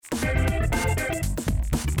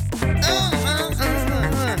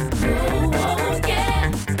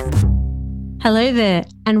Hello there,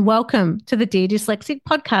 and welcome to the Dear Dyslexic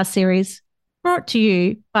podcast series, brought to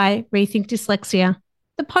you by Rethink Dyslexia,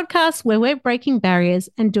 the podcast where we're breaking barriers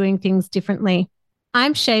and doing things differently.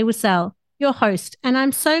 I'm Shae, your host, and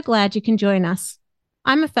I'm so glad you can join us.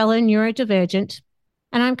 I'm a fellow neurodivergent,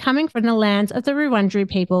 and I'm coming from the lands of the Wurundjeri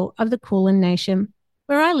people of the Kulin Nation,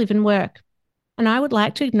 where I live and work. And I would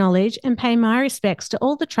like to acknowledge and pay my respects to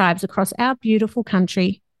all the tribes across our beautiful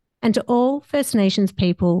country, and to all First Nations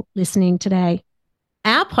people listening today.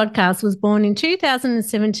 Our podcast was born in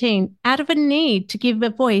 2017 out of a need to give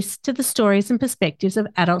a voice to the stories and perspectives of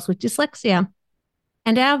adults with dyslexia.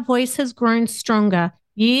 And our voice has grown stronger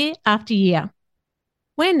year after year.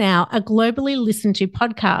 We're now a globally listened to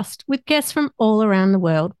podcast with guests from all around the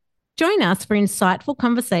world. Join us for insightful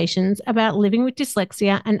conversations about living with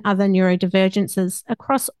dyslexia and other neurodivergences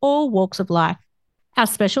across all walks of life. Our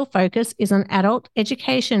special focus is on adult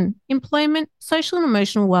education, employment, social and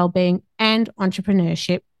emotional wellbeing, and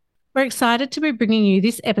entrepreneurship. We're excited to be bringing you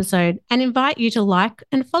this episode and invite you to like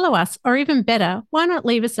and follow us, or even better, why not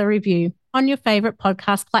leave us a review on your favourite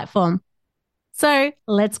podcast platform. So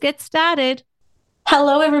let's get started.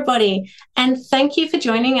 Hello, everybody, and thank you for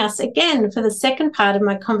joining us again for the second part of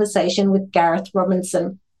my conversation with Gareth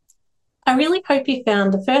Robinson. I really hope you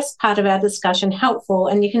found the first part of our discussion helpful,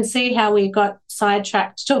 and you can see how we got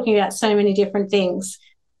sidetracked talking about so many different things.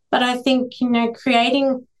 But I think,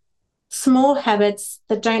 creating small habits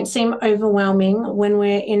that don't seem overwhelming when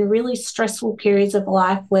we're in really stressful periods of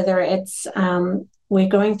life, whether it's we're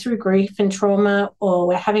going through grief and trauma, or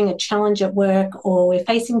we're having a challenge at work, or we're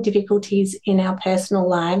facing difficulties in our personal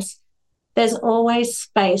lives, there's always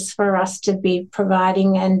space for us to be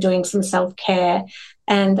providing and doing some self-care.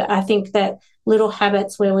 And I think that little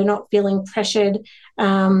habits where we're not feeling pressured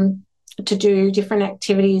to do different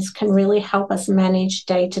activities can really help us manage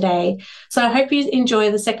day to day. So I hope you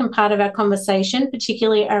enjoy the second part of our conversation,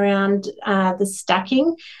 particularly around the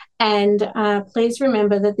stacking. And please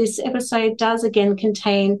remember that this episode does again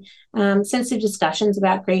contain sensitive discussions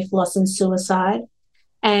about grief, loss and suicide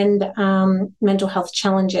and mental health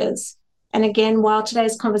challenges. And again, while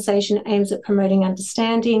today's conversation aims at promoting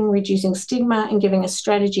understanding, reducing stigma and giving us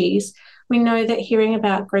strategies, we know that hearing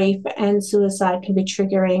about grief and suicide can be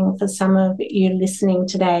triggering for some of you listening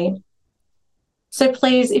today. So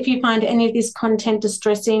please, if you find any of this content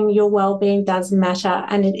distressing, your wellbeing does matter,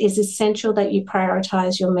 and it is essential that you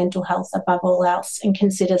prioritise your mental health above all else and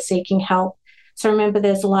consider seeking help. So remember,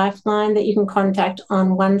 there's a lifeline that you can contact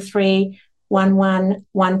on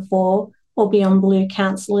 131114 or BeyondBlue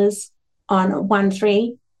counsellors on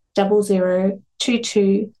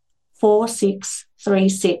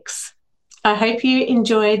 1300224636. I hope you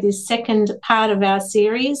enjoyed this second part of our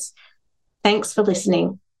series. Thanks for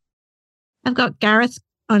listening. I've got Gareth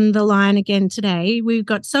on the line again today. We've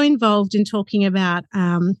got so involved in talking about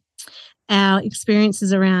our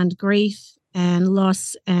experiences around grief and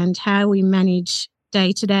loss and how we manage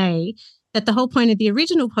day to day, that the whole point of the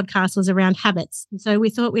original podcast was around habits. And so we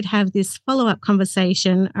thought we'd have this follow-up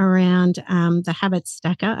conversation around the habit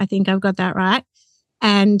stacker. I think I've got that right.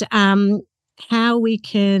 And how we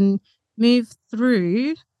can move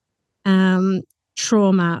through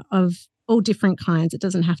trauma of all different kinds. It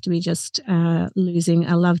doesn't have to be just losing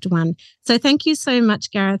a loved one. So thank you so much,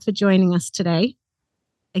 Gareth, for joining us today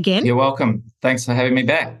again. You're welcome. Thanks for having me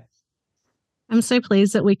back. I'm so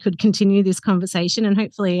pleased that we could continue this conversation, and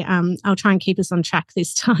hopefully I'll try and keep us on track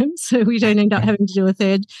this time so we don't end up having to do a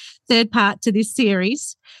third part to this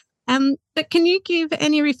series. But can you give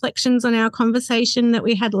any reflections on our conversation that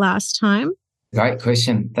we had last time? Great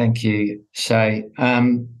question. Thank you, Shae.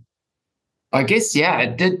 I guess,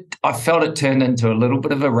 it did. I felt it turned into a little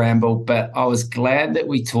bit of a ramble, but I was glad that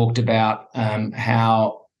we talked about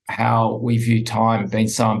how we view time being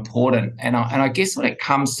so important. And I guess when it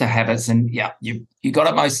comes to habits, and you got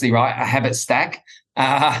it mostly right, a habit stack.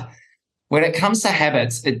 When it comes to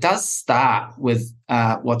habits, it does start with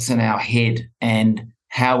what's in our head and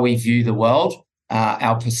how we view the world,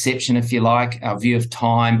 our perception, if you like, our view of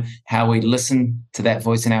time, how we listen to that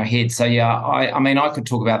voice in our head. So, I could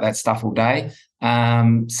talk about that stuff all day.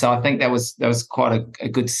 So I think that was quite a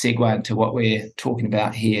good segue into what we're talking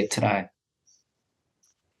about here today.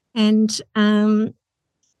 And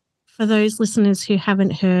for those listeners who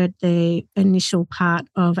haven't heard the initial part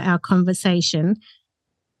of our conversation,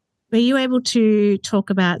 were you able to talk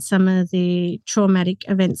about some of the traumatic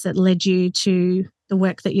events that led you to the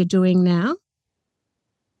work that you're doing now?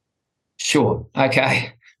 Sure.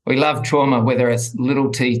 Okay. We love trauma, whether it's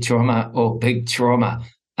little t trauma or big trauma.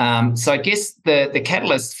 So I guess the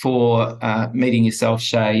catalyst for meeting yourself,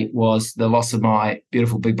 Shae, was the loss of my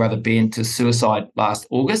beautiful big brother Ben to suicide last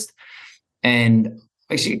August. and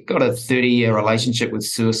actually got a 30-year relationship with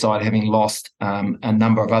suicide, having lost a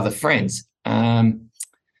number of other friends. And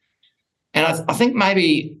I think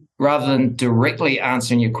maybe rather than directly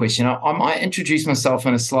answering your question, I might introduce myself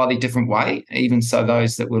in a slightly different way, even so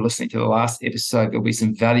those that were listening to the last episode, there'll be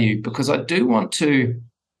some value, because I do want to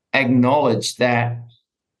acknowledge that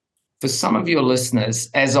for some of your listeners,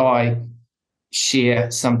 as I share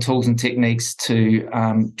some tools and techniques to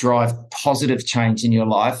drive positive change in your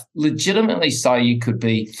life, legitimately so, you could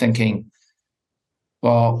be thinking,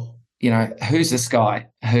 well, who's this guy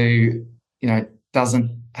who,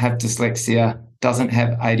 doesn't have dyslexia, doesn't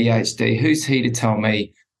have ADHD? Who's he to tell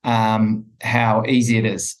me how easy it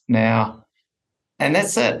is now? And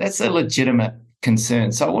that's a legitimate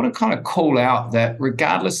concern. So I want to kind of call out that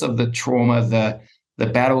regardless of the trauma, the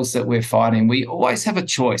battles that we're fighting, we always have a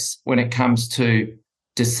choice when it comes to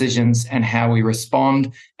decisions and how we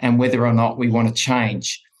respond and whether or not we want to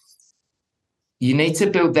change. You need to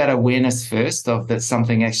build that awareness first of that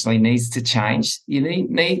something actually needs to change. You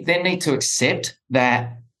need to accept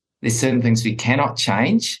that there's certain things we cannot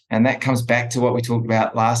change, and that comes back to what we talked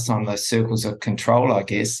about last time, those circles of control, I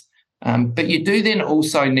guess. But you do then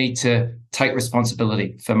also need to take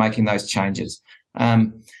responsibility for making those changes.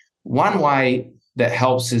 One way that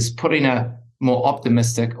helps is putting a more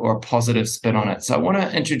optimistic or a positive spin on it. So I want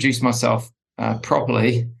to introduce myself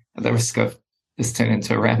properly, at the risk of this turning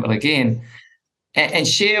into a ramble again, and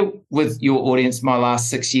share with your audience my last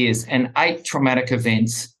 6 years and 8 traumatic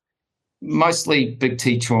events, mostly big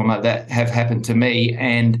T trauma, that have happened to me.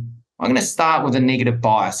 And I'm going to start with a negative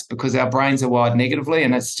bias because our brains are wired negatively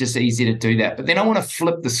and it's just easy to do that. But then I want to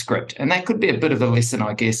flip the script. And that could be a bit of a lesson,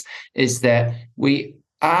 I guess, is that we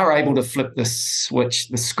are able to flip the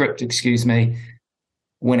script,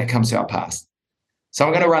 when it comes to our past. So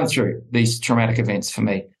I'm going to run through these traumatic events for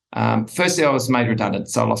me. Firstly, I was made redundant,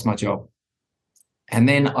 so I lost my job. And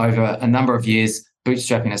then over a number of years,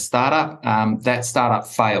 bootstrapping a startup, that startup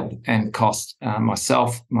failed and cost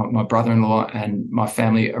myself, my brother-in-law, and my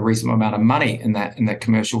family a reasonable amount of money in that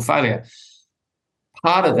commercial failure.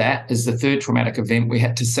 Part of that is the third traumatic event. We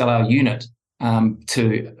had to sell our unit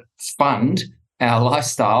to fund our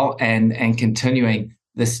lifestyle and continuing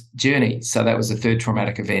this journey. So that was the third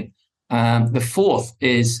traumatic event. The fourth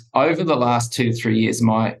is, over the last 2 to 3 years,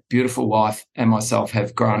 my beautiful wife and myself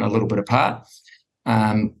have grown a little bit apart.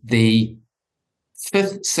 The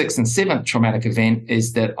fifth, sixth, and seventh traumatic event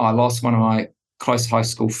is that I lost one of my close high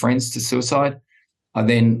school friends to suicide. I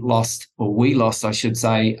then we lost, I should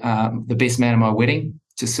say, the best man at my wedding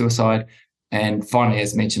to suicide. And finally,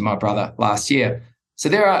 as mentioned, my brother last year. So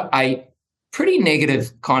there are 8 pretty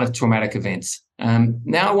negative kind of traumatic events.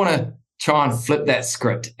 Now I want to try and flip that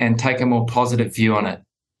script and take a more positive view on it.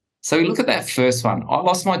 So we look at that first one. I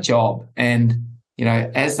lost my job, and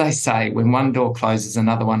as they say, when one door closes,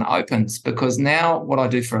 another one opens, because now what I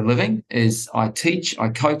do for a living is I teach, I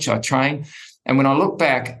coach, I train. And when I look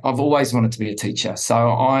back, I've always wanted to be a teacher. So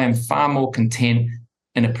I am far more content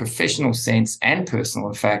in a professional sense and personal,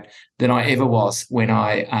 in fact, than I ever was when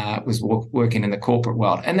I was working in the corporate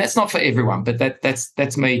world. And that's not for everyone, but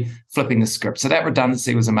that's me flipping the script. So that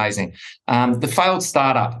redundancy was amazing. The failed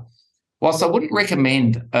startup. Whilst I wouldn't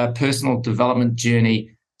recommend a personal development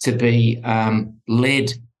journey to be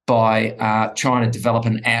led by trying to develop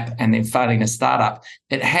an app and then failing a startup,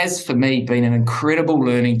 it has for me been an incredible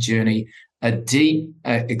learning journey, a deep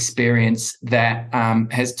experience that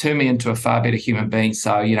has turned me into a far better human being.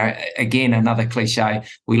 So, again, another cliche,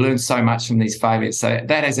 we learn so much from these failures. So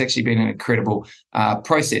that has actually been an incredible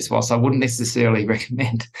process, whilst I wouldn't necessarily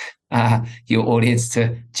recommend your audience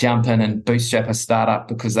to jump in and bootstrap a startup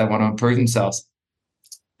because they want to improve themselves.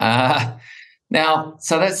 Now,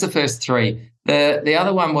 so that's the first 3. The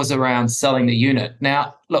other one was around selling the unit.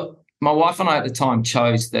 Now, look, my wife and I at the time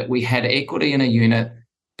chose that we had equity in a unit,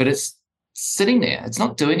 but it's sitting there. It's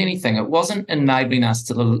not doing anything. It wasn't enabling us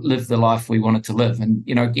to live the life we wanted to live. And,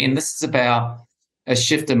 again, this is about a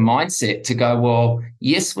shift in mindset to go, well,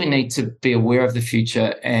 yes, we need to be aware of the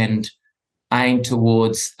future and aim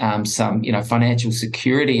towards some, financial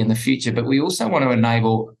security in the future, but we also want to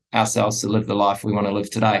enable ourselves to live the life we want to live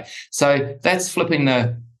today. So that's flipping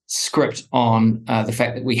the script on the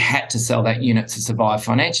fact that we had to sell that unit to survive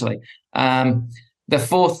financially. The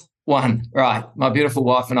fourth one, right, my beautiful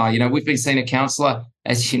wife and I, we've been seeing a counsellor,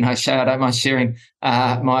 as you know, Shae, I don't mind sharing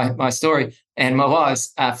my story, and my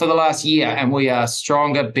wives for the last year, and we are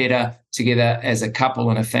stronger, better together as a couple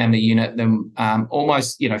and a family unit than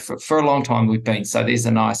almost, for a long time we've been. So there's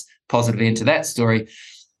a nice positive end to that story.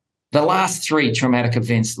 The last 3 traumatic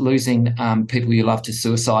events, losing people you love to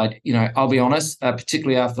suicide, I'll be honest,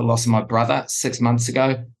 particularly after the loss of my brother 6 months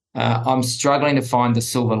ago, I'm struggling to find the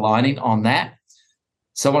silver lining on that.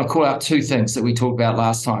 So I want to call out two things that we talked about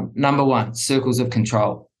last time. Number one, circles of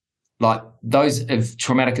control. Like those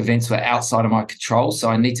traumatic events were outside of my control, so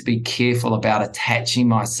I need to be careful about attaching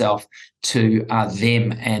myself to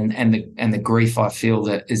them and the grief I feel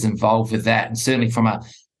that is involved with that, and certainly from a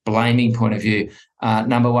blaming point of view.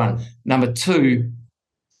 Number one. Number two,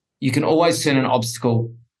 you can always turn an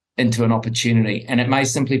obstacle into an opportunity, and it may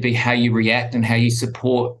simply be how you react and how you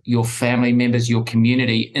support your family members, your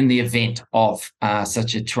community in the event of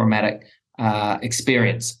such a traumatic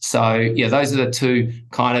experience. So yeah, those are the two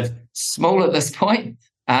kind of small at this point,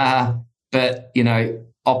 but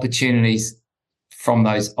opportunities from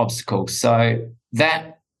those obstacles. So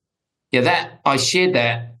that I shared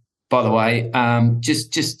that, by the way,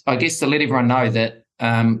 just I guess to let everyone know that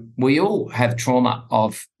we all have trauma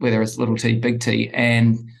of whether it's little t, big T,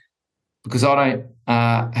 and because I don't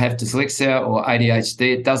have dyslexia or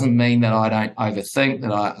ADHD, it doesn't mean that I don't overthink,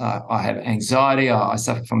 that I have anxiety, I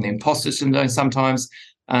suffer from the imposter syndrome sometimes,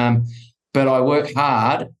 but I work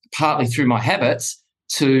hard, partly through my habits,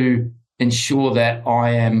 to ensure that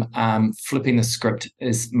I am flipping the script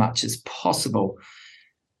as much as possible.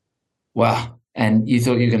 Wow. And you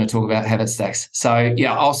thought you were going to talk about habit stacks. So,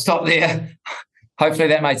 yeah, I'll stop there. Hopefully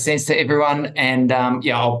that made sense to everyone. And,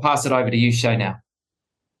 I'll pass it over to you, Shae, now.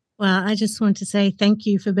 Well, I just want to say thank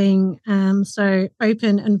you for being so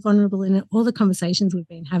open and vulnerable in all the conversations we've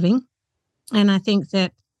been having. And I think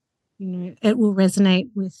that, it will resonate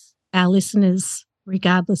with our listeners,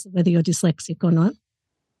 regardless of whether you're dyslexic or not,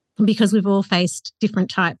 because we've all faced different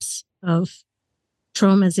types of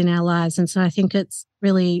traumas in our lives. And so I think it's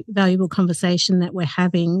really valuable conversation that we're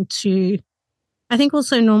having to, I think,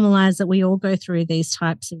 also normalize that we all go through these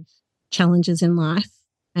types of challenges in life.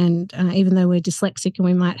 And even though we're dyslexic and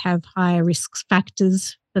we might have higher risk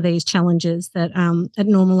factors for these challenges, that it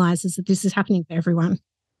normalizes that this is happening for everyone.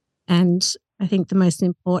 And I think the most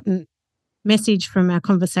important message from our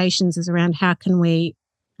conversations is around how can we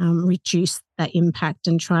reduce that impact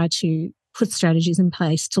and try to put strategies in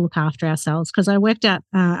place to look after ourselves. Because I worked out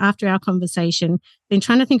after our conversation, been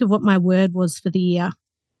trying to think of what my word was for the year.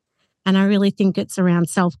 And I really think it's around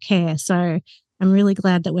self-care. So I'm really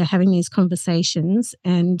glad that we're having these conversations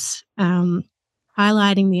and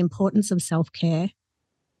highlighting the importance of self-care,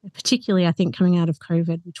 particularly, I think, coming out of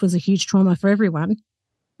COVID, which was a huge trauma for everyone,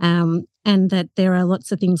 and that there are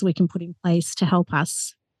lots of things we can put in place to help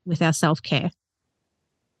us with our self-care.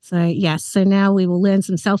 So, yes, so now we will learn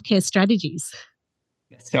some self-care strategies.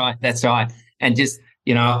 That's right. And just,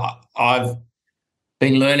 I've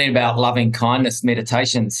been learning about loving kindness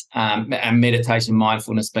meditations, and meditation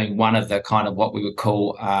mindfulness being one of the kind of what we would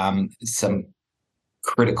call some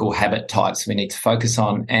critical habit types we need to focus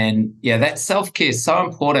on. And yeah, that self-care is so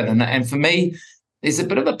important. And for me, there's a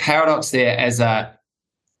bit of a paradox there as a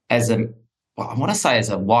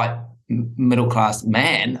white middle-class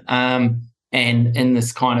man, and in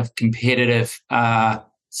this kind of competitive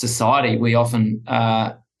society we often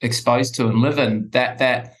exposed to and live in,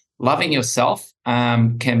 that loving yourself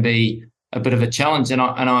can be a bit of a challenge. And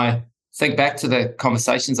I think back to the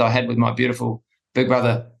conversations I had with my beautiful big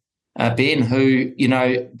brother, Ben, who,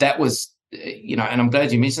 that was, and I'm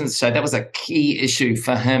glad you mentioned this, Shae, that was a key issue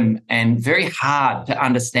for him and very hard to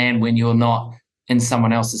understand when you're not in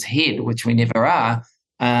someone else's head, which we never are,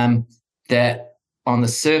 that on the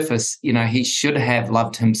surface, he should have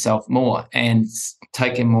loved himself more and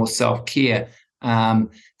taken more self-care.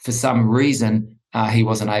 For some reason, he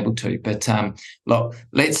wasn't able to. But look,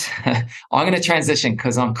 I'm going to transition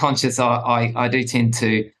because I'm conscious I do tend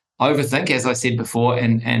to overthink, as I said before,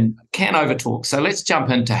 and can overtalk. So let's jump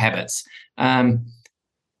into habits. And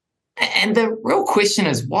the real question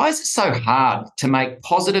is, why is it so hard to make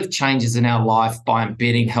positive changes in our life by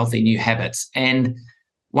embedding healthy new habits? And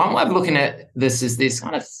one way of looking at this is there's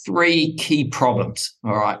kind of three key problems,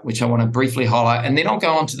 all right, which I want to briefly highlight. And then I'll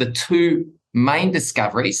go on to the two main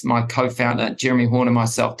discoveries my co-founder, Jeremy Horn, and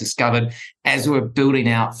myself discovered as we were building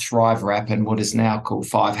out Thrive Wrap and what is now called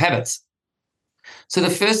 5 Habits. So the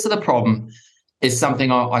first of the problem is something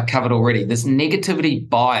I covered already, this negativity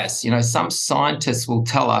bias. Some scientists will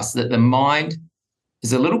tell us that the mind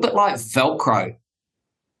is a little bit like Velcro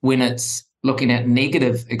when it's looking at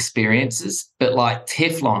negative experiences, but like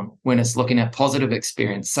Teflon when it's looking at positive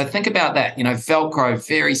experience. So think about that. Velcro,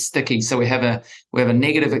 very sticky. So we have a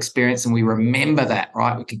negative experience and we remember that,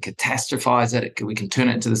 right? We can catastrophize it. We can turn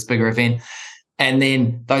it into this bigger event. And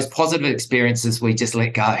then those positive experiences, we just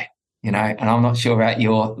let go, and I'm not sure about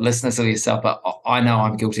your listeners or yourself, but I know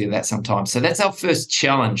I'm guilty of that sometimes. So that's our first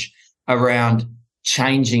challenge around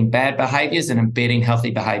changing bad behaviors and embedding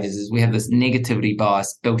healthy behaviors is we have this negativity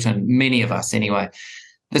bias built in, many of us anyway.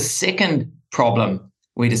 The second problem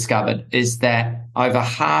we discovered is that over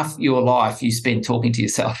half your life you spend talking to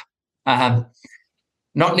yourself.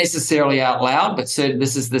 Not necessarily out loud, but so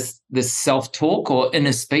this is this self-talk or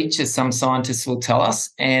inner speech, as some scientists will tell us.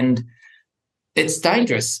 And it's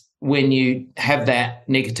dangerous when you have that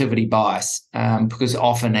negativity bias, because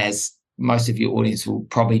often, as most of your audience will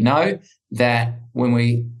probably know, that when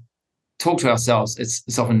we talk to ourselves,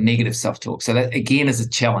 it's often negative self-talk. So that, again, is a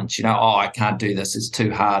challenge. I can't do this, it's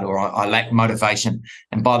too hard, or I lack motivation.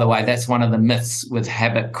 And by the way, that's one of the myths with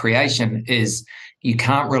habit creation is you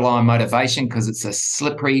can't rely on motivation because it's a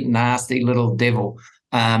slippery, nasty little devil.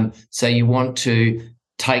 So you want to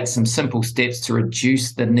take some simple steps to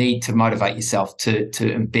reduce the need to motivate yourself to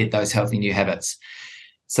embed those healthy new habits.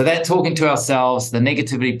 So that talking to ourselves, the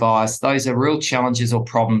negativity bias, those are real challenges or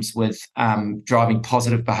problems with driving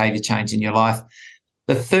positive behavior change in your life.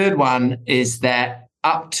 The third one is that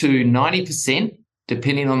up to 90%,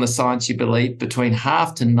 depending on the science you believe, between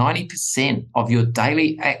half to 90% of your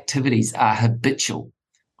daily activities are habitual.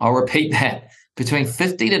 I'll repeat that. Between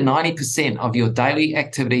 50 to 90% of your daily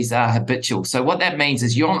activities are habitual. So what that means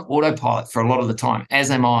is you're on autopilot for a lot of the time, as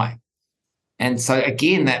am I. And so,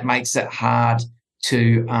 again, that makes it hard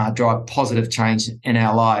to drive positive change in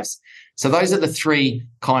our lives. So those are the three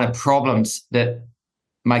kind of problems that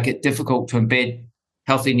make it difficult to embed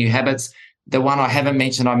healthy new habits. The one I haven't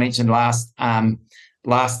mentioned, I mentioned last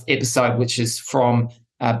episode, which is from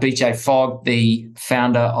BJ Fogg, the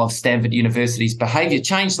founder of Stanford University's Behavior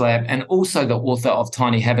Change Lab, and also the author of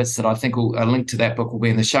Tiny Habits, that I think a link to that book will be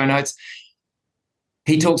in the show notes.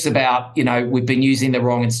 He talks about, we've been using the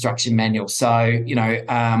wrong instruction manual. So,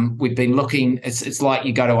 we've been looking, it's like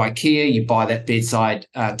you go to IKEA, you buy that bedside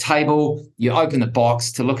table, you open the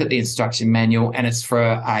box to look at the instruction manual, and it's for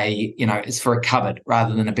a cupboard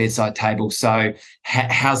rather than a bedside table. So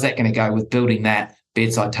how's that going to go with building that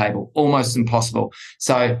bedside table? Almost impossible.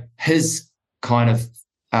 So his kind of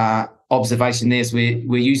observation there is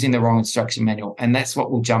we're using the wrong instruction manual, and that's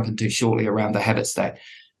what we'll jump into shortly around the habit state.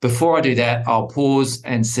 Before I do that, I'll pause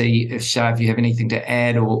and see if Shae, if you have anything to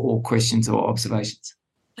add or questions or observations.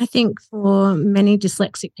 I think for many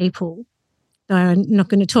dyslexic people, though I'm not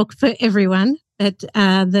going to talk for everyone, but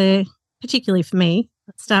particularly for me,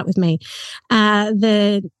 let's start with me,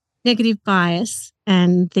 the negative bias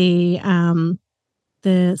and the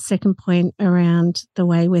second point around the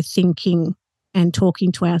way we're thinking and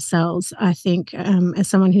talking to ourselves, I think as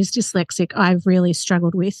someone who's dyslexic, I've really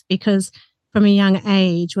struggled with, because from a young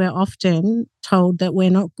age, we're often told that we're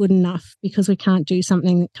not good enough because we can't do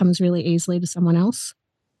something that comes really easily to someone else.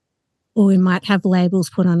 Or we might have labels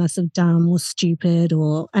put on us of dumb or stupid,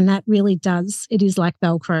 and that really does, it is like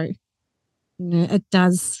Velcro. It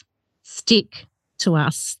does stick to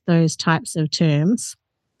us, those types of terms.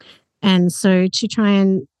 And so to try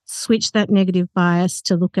and switch that negative bias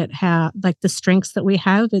to look at how, like, the strengths that we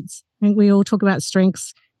have, I think we all talk about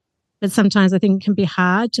strengths, but sometimes I think it can be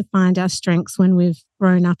hard to find our strengths when we've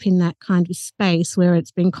grown up in that kind of space where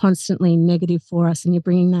it's been constantly negative for us, and you're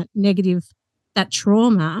bringing that negative, that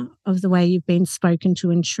trauma of the way you've been spoken to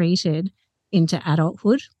and treated into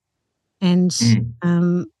adulthood. And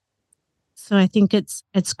so I think it's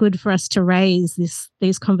good for us to raise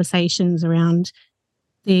these conversations around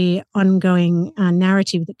the ongoing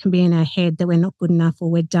narrative that can be in our head that we're not good enough, or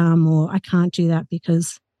we're dumb, or I can't do that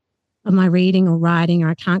because of my reading or writing, or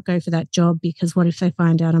I can't go for that job because what if they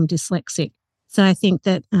find out I'm dyslexic? So I think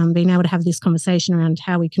that being able to have this conversation around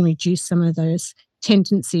how we can reduce some of those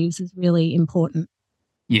tendencies is really important.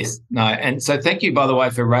 Yes, no, and so thank you, by the way,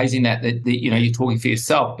 for raising that you're talking for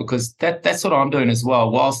yourself, because that's what I'm doing as well.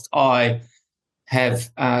 Whilst I have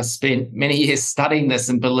spent many years studying this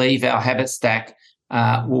and believe our habit stack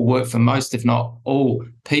will work for most, if not all,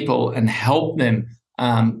 people and help them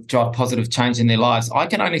drive positive change in their lives, I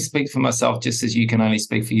can only speak for myself just as you can only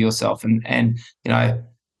speak for yourself. And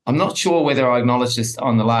I'm not sure whether I acknowledged this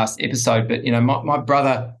on the last episode, but my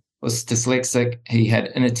brother was dyslexic. He had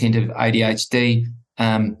inattentive ADHD.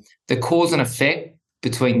 The cause and effect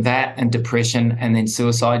between that and depression and then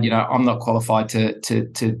suicide, I'm not qualified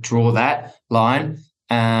to draw that line.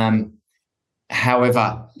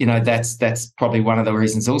 However, that's probably one of the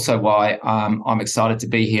reasons also why I'm excited to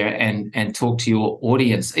be here and talk to your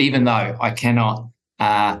audience, even though I cannot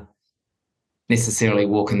necessarily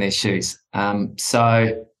walk in their shoes.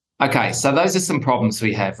 So those are some problems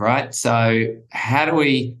we have, right? So how do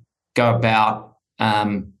we go about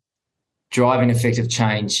driving effective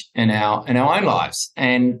change in our own lives?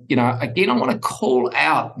 And, again, I want to call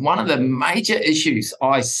out one of the major issues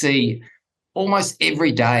I see almost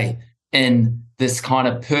every day in this kind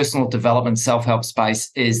of personal development, self-help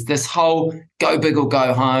space is this whole go big or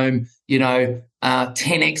go home,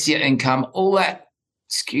 10x your income, all that,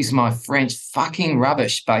 excuse my French, fucking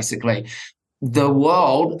rubbish, basically. The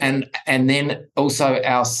world and then also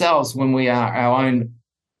ourselves, when we are our own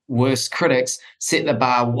worst critics, set the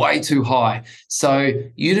bar way too high. So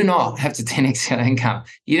you do not have to 10x your income.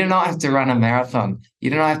 You do not have to run a marathon. You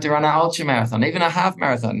do not have to run an ultra marathon, even a half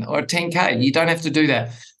marathon or a 10K. You don't have to do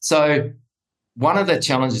that. So one of the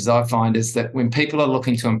challenges I find is that when people are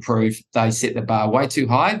looking to improve, they set the bar way too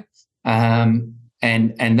high. And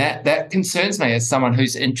that concerns me as someone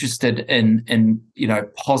who's interested in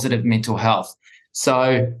positive mental health.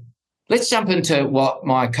 So let's jump into what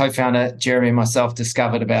my co-founder Jeremy and myself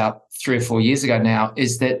discovered about 3 or 4 years ago now,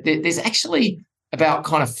 is that there's actually about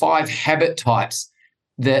kind of 5 habit types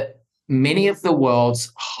that many of the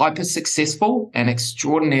world's hyper successful and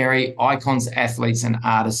extraordinary icons, athletes, and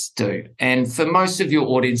artists do. And for most of your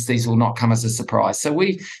audience, these will not come as a surprise. So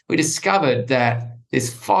we discovered that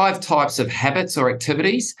there's 5 types of habits or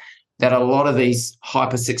activities that a lot of these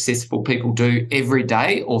hyper successful people do every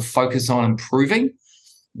day or focus on improving,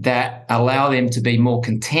 that allow them to be more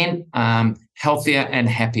content, healthier, and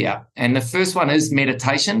happier. And the first one is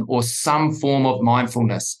meditation or some form of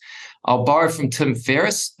mindfulness. I'll borrow from Tim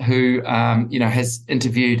Ferriss, who has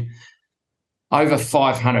interviewed over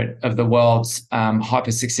 500 of the world's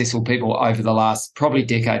hyper successful people over the last probably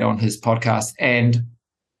decade on his podcast. And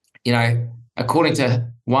according to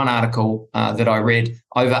one article that I read,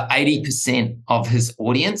 over 80% of his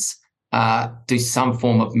audience do some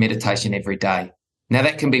form of meditation every day. Now,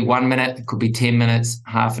 that can be 1 minute, it could be 10 minutes,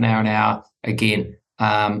 half an hour. Again,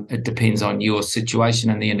 it depends on your situation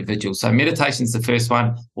and the individual. So meditation is the first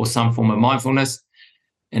one, or some form of mindfulness.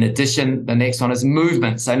 In addition, the next one is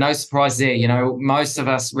movement. So no surprise there. Most of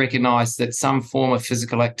us recognize that some form of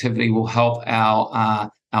physical activity will help our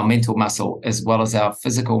mental muscle as well as our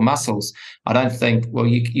physical muscles. I don't think, well,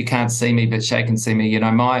 you can't see me, but Shae can see me.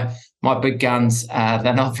 My big guns,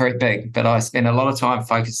 they're not very big, but I spend a lot of time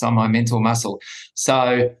focused on my mental muscle.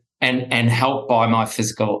 So, and helped by my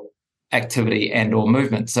physical activity and or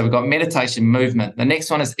movement. So we've got meditation, movement. The next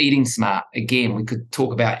one is eating smart. Again, we could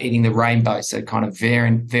talk about eating the rainbow, so kind of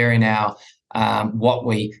varying our what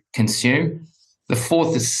we consume. The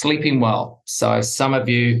fourth is sleeping well. So some of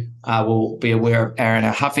you will be aware of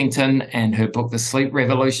Arianna Huffington and her book, The Sleep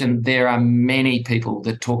Revolution. There are many people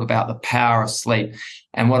that talk about the power of sleep.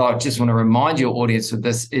 And what I just want to remind your audience with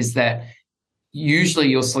this is that usually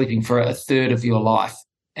you're sleeping for a third of your life.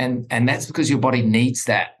 And that's because your body needs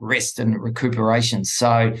that rest and recuperation.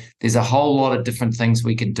 So there's a whole lot of different things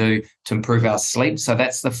we can do to improve our sleep. So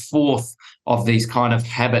that's the fourth of these kind of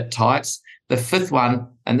habit types. The fifth one,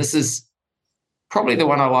 and this is probably the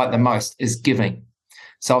one I like the most, is giving.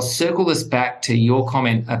 So I'll circle this back to your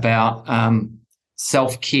comment about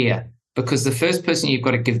self-care, because the first person you've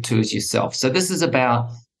got to give to is yourself. So this is about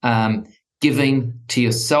giving to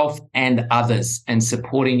yourself and others and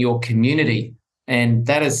supporting your community. And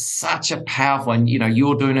that is such a powerful, and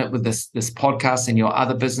you're doing it with this podcast and your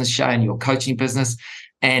other business, Shae, and your coaching business.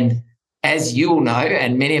 And as you all know,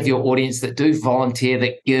 and many of your audience that do volunteer,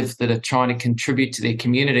 that give, that are trying to contribute to their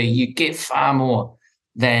community, you get far more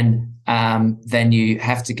than you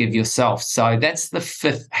have to give yourself. So that's the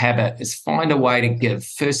fifth habit, is find a way to give,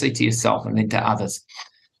 firstly to yourself and then to others.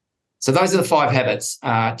 So those are the 5 habits.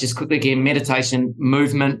 Just quickly again: meditation,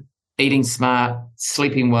 movement, eating smart,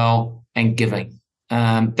 sleeping well, and giving.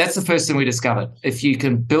 That's the first thing we discovered. If you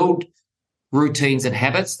can build routines and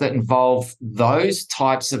habits that involve those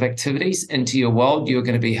types of activities into your world, you're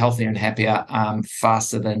going to be healthier and happier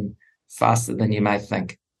faster than you may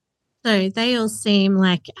think. So they all seem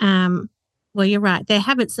like, well, you're right, they're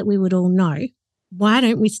habits that we would all know. Why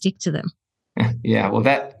don't we stick to them? Yeah, well,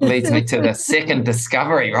 that leads me to the second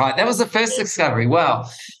discovery, right? That was the first discovery.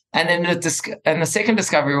 Well, and then the second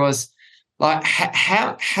discovery was like,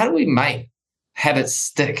 how do we make habits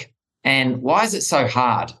stick? And why is it so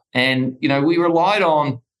hard? And, we relied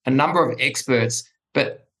on a number of experts,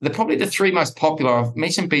 but probably the 3 most popular, I've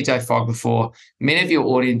mentioned BJ Fogg before. Many of your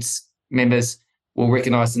audience members will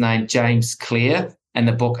recognize the name James Clear and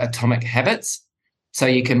the book Atomic Habits. So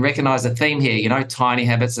you can recognize a theme here, tiny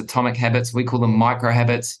habits, atomic habits. We call them micro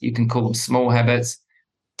habits. You can call them small habits.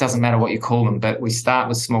 Doesn't matter what you call them, but we start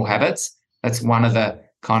with small habits. That's one of the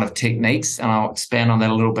kind of techniques, and I'll expand on that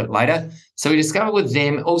a little bit later. So we discovered with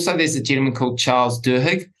them, also there's a gentleman called Charles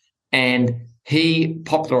Duhigg, and he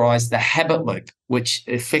popularized the habit loop, which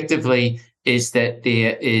effectively is that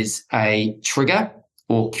there is a trigger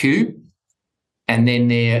or cue, and then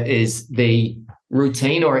there is the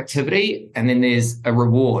routine or activity, and then there's a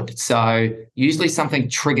reward. So usually something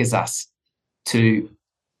triggers us to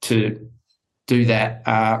do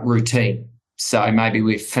that routine. So maybe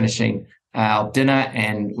we're finishing our dinner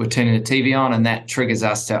and we're turning the TV on, and that triggers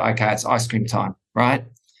us to, okay, it's ice cream time, right?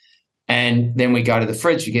 And then we go to the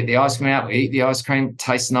fridge, we get the ice cream out, we eat the ice cream,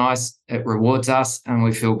 tastes nice, it rewards us, and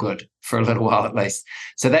we feel good for a little while at least.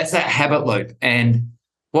 So that's that habit loop. And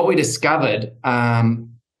what we discovered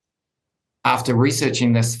after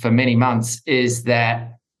researching this for many months is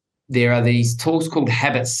that there are these tools called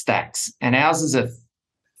habit stacks, and ours is a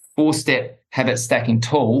 4-step habit stacking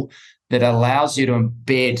tool that allows you to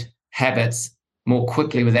embed habits more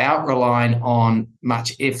quickly without relying on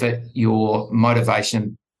much effort, your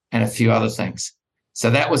motivation, and a few other things. So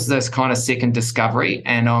that was this kind of second discovery,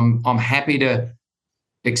 and I'm happy to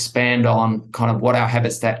expand on kind of what our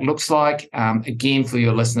habit stack looks like. Again, for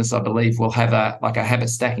your listeners, I believe we'll have a habit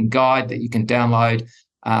stacking guide that you can download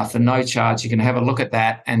for no charge. You can have a look at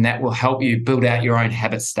that, and that will help you build out your own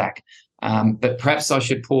habit stack. But perhaps I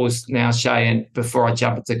should pause now, Shae, and before I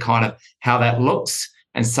jump into kind of how that looks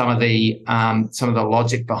and some of the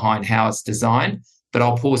logic behind how it's designed. But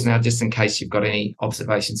I'll pause now just in case you've got any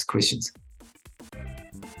observations, questions.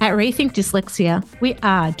 At Rethink Dyslexia, we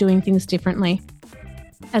are doing things differently.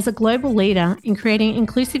 As a global leader in creating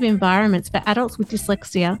inclusive environments for adults with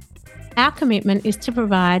dyslexia, our commitment is to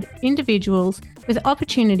provide individuals with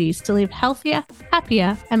opportunities to live healthier,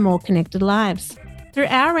 happier, and more connected lives. Through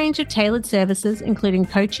our range of tailored services, including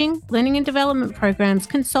coaching, learning and development programs,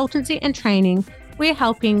 consultancy, and training, we're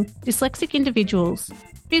helping dyslexic individuals,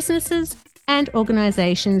 businesses, and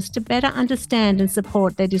organisations to better understand and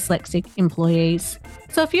support their dyslexic employees.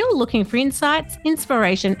 So if you're looking for insights,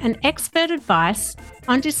 inspiration, and expert advice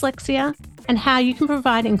on dyslexia and how you can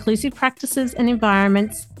provide inclusive practices and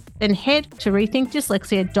environments, then head to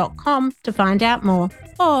rethinkdyslexia.com to find out more,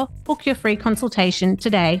 or book your free consultation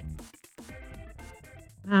today.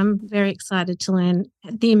 I'm very excited to learn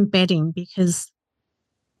the embedding, because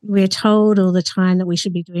we're told all the time that we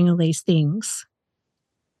should be doing all these things.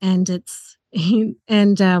 And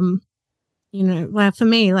well, for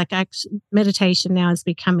me, meditation now is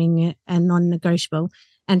becoming a non-negotiable,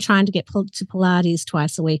 and trying to get to Pilates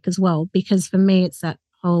twice a week as well, because for me, it's that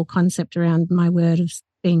whole concept around my word of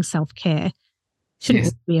being self-care.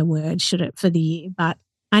 Shouldn't be a word, should it, for the year? But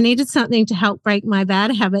I needed something to help break my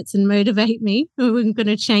bad habits and motivate me. We're going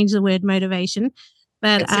to change the word motivation.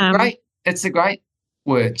 But it's a great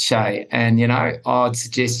word, Shae. And, I'd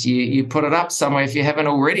suggest you put it up somewhere if you haven't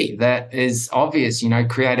already. That is obvious,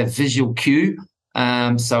 create a visual cue.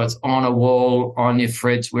 So it's on a wall, on your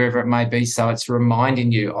fridge, wherever it may be. So it's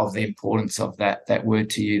reminding you of the importance of that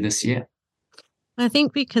word to you this year. I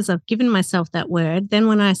think because I've given myself that word, then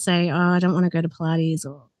when I say, I don't want to go to Pilates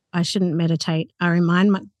or I shouldn't meditate, I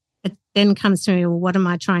remind it then comes to me, well, what am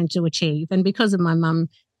I trying to achieve? And because of my mum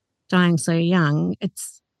dying so young,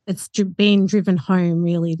 it's been driven home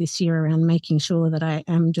really this year around making sure that I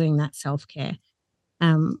am doing that self-care.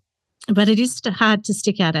 But it is hard to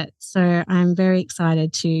stick at it. So I'm very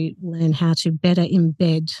excited to learn how to better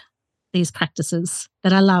embed these practices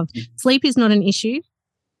that I love. Sleep is not an issue.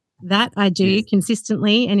 That I do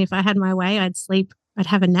consistently. And if I had my way, I'd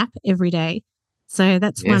have a nap every day. So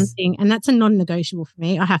that's one thing. And that's a non-negotiable for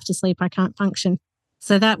me. I have to sleep. I can't function.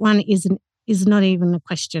 So that one is not even a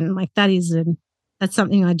question. That's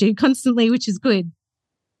something I do constantly, which is good.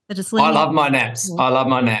 I love my naps.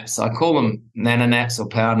 I call them nano naps or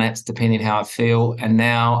power naps, depending how I feel. And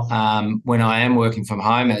now when I am working from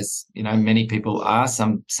home, as many people are,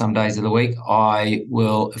 some days of the week, I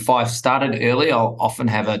will, if I've started early, I'll often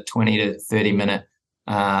have a 20 to 30 minute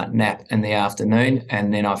nap in the afternoon.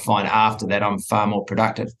 And then I find after that I'm far more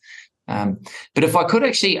productive. But if I could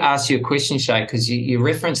actually ask you a question, Shae, because you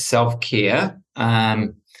referenced self-care.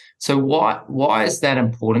 So why is that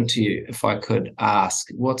important to you, if I could ask?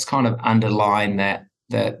 What's kind of underlying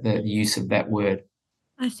the use of that word?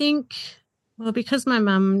 I think, well, because my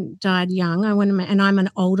mum died young, and I'm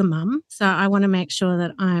an older mum, so I want to make sure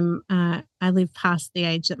that I live past the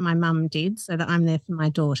age that my mum did, so that I'm there for my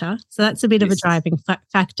daughter. So that's a bit of a driving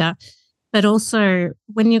factor. But also,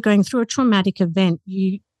 when you're going through a traumatic event,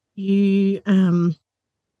 your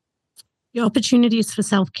opportunities for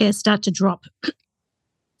self-care start to drop.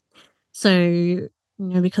 So,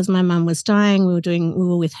 because my mum was dying, we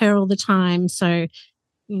were with her all the time. So,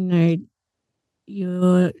 you're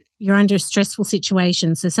under a stressful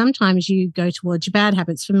situation. So sometimes you go towards your bad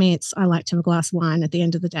habits. For me, I like to have a glass of wine at the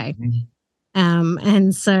end of the day. Mm-hmm.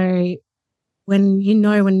 And so when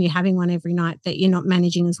you're having one every night that you're not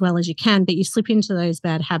managing as well as you can, but you slip into those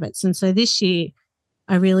bad habits. And so this year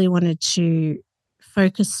I really wanted to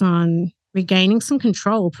focus on regaining some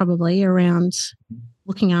control probably around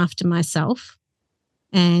looking after myself.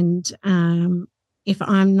 And if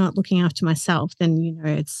I'm not looking after myself, then,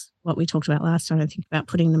 it's what we talked about last time. I think about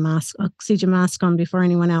putting the oxygen mask on before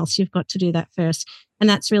anyone else. You've got to do that first. And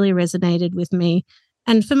that's really resonated with me.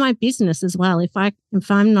 And for my business as well, if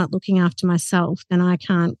I'm not looking after myself, then I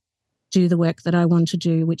can't do the work that I want to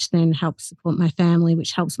do, which then helps support my family,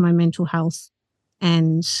 which helps my mental health.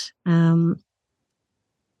 And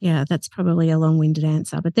that's probably a long-winded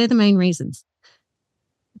answer, but they're the main reasons.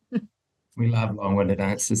 We love long-winded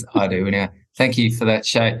answers. I do. Now, thank you for that,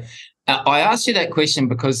 Shae. I asked you that question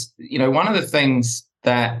because, one of the things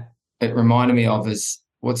that it reminded me of is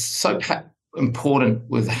what's so important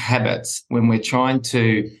with habits when we're trying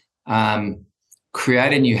to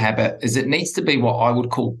create a new habit is it needs to be what I would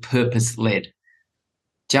call purpose-led.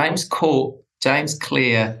 James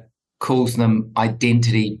Clear calls them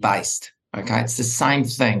identity-based. Okay, it's the same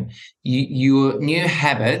thing. Your new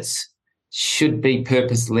habits should be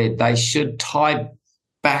purpose-led. They should tie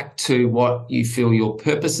back to what you feel your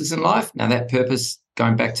purpose is in life. Now, that purpose,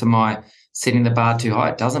 going back to my setting the bar too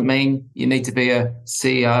high, it doesn't mean you need to be a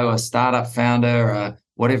CEO, a startup founder, or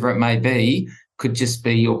whatever it may be. Could just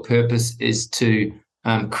be your purpose is to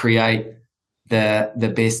create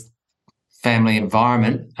the best family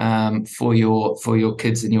environment for your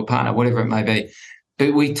kids and your partner, whatever it may be.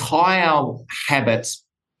 But we tie our habits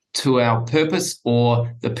to our purpose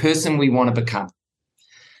or the person we want to become.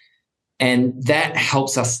 And that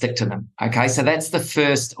helps us stick to them. Okay, so that's the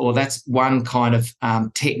first, or that's one kind of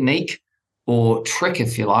technique or trick,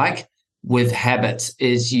 if you like, with habits,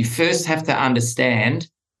 is you first have to understand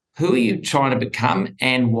who are you trying to become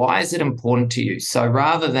and why is it important to you. So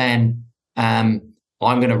rather than I'm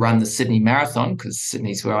going to run the Sydney Marathon because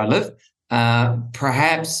Sydney's where I live,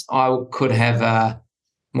 perhaps I could have a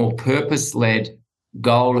more purpose-led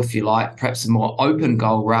goal, if you like, perhaps a more open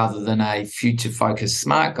goal rather than a future-focused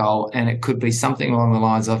smart goal. And it could be something along the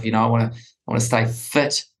lines of, I want to stay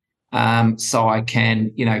fit so I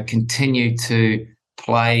can, continue to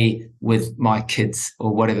play with my kids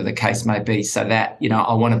or whatever the case may be. So that,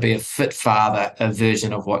 I want to be a fit father, a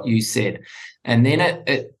version of what you said. And then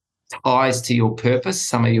it ties to your purpose,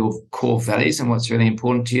 some of your core values and what's really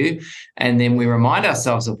important to you. And then we remind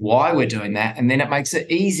ourselves of why we're doing that. And then it makes it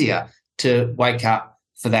easier to wake up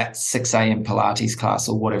for that 6 a.m. Pilates class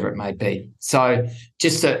or whatever it may be. So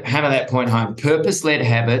just to hammer that point home, purpose-led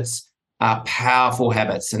habits are powerful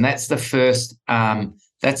habits. And that's the first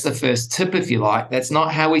tip, if you like. That's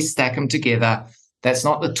not how we stack them together. That's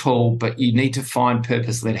not the tool, but you need to find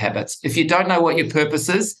purpose-led habits. If you don't know what your purpose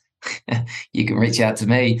is, you can reach out to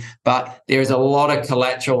me. But there is a lot of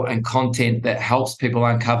collateral and content that helps people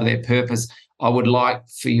uncover their purpose. I would like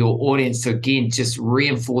for your audience to, again, just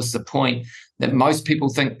reinforce the point that most people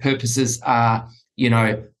think purposes are,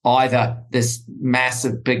 either this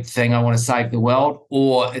massive big thing, I want to save the world,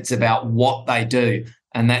 or it's about what they do.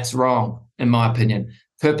 And that's wrong, in my opinion.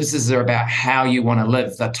 Purposes are about how you want to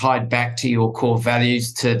live. They're tied back to your core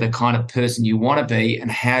values, to the kind of person you want to be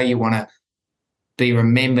and how you want to be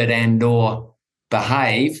remembered and or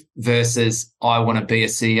behave versus I want to be a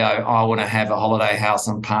CEO, I want to have a holiday house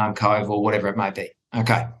on Palm Cove or whatever it may be.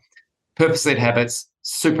 Okay. Purpose-led habits,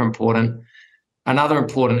 super important. Another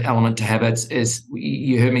important element to habits is,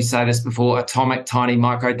 you heard me say this before, atomic, tiny,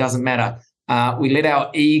 micro, doesn't matter. We let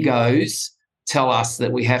our egos tell us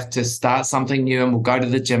that we have to start something new and we'll go to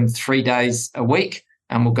the gym 3 days a week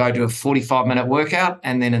and we'll go do a 45-minute workout,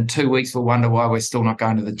 and then in 2 weeks we'll wonder why we're still not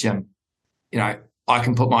going to the gym. I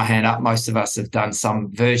can put my hand up. Most of us have done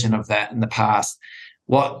some version of that in the past.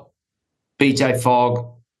 What BJ Fogg,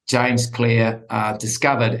 James Clear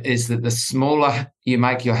discovered is that the smaller you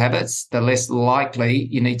make your habits, the less likely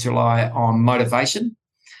you need to rely on motivation,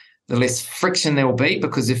 the less friction there will be.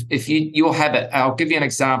 Because if your habit, I'll give you an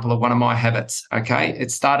example of one of my habits, okay?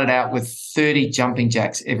 It started out with 30 jumping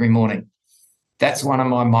jacks every morning. That's one of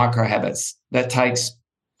my micro habits. That takes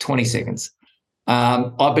 20 seconds.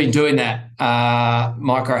 I've been doing that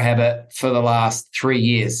micro habit for the last 3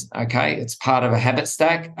 years, okay? It's part of a habit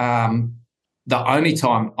stack. The only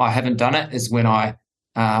time I haven't done it is when I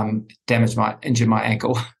injured my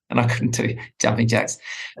ankle and I couldn't do jumping jacks.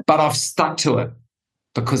 But I've stuck to it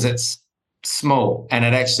because it's small and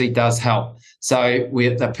it actually does help. So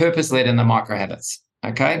we're the purpose-led and the micro habits,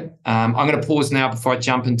 okay? I'm going to pause now before I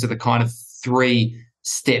jump into the kind of 3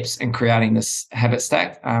 steps in creating this habit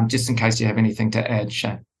stack, just in case you have anything to add,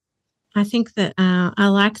 Shae. I think that I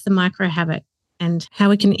like the micro habit and how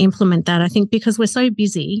we can implement that. I think because we're so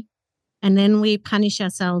busy and then we punish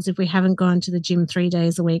ourselves if we haven't gone to the gym 3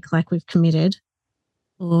 days a week like we've committed,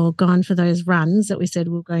 or gone for those runs that we said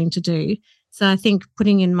we we're going to do. So I think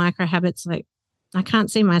putting in micro habits, like I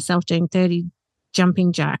can't see myself doing 30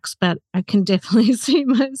 jumping jacks, but I can definitely see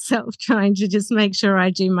myself trying to just make sure I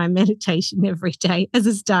do my meditation every day as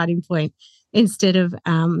a starting point instead of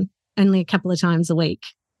only a couple of times a week.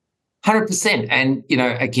 100%. And,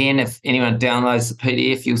 again, if anyone downloads the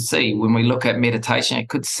PDF, you'll see when we look at meditation, it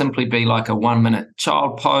could simply be like a 1-minute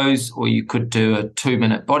child pose, or you could do a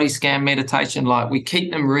 2-minute body scan meditation. Like, we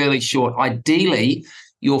keep them really short. Ideally,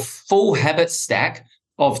 your full habit stack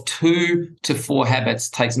of 2 to 4 habits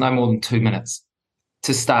takes no more than 2 minutes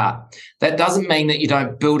to start. That doesn't mean that you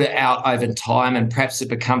don't build it out over time and perhaps it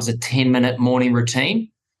becomes a 10-minute morning routine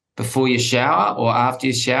before you shower or after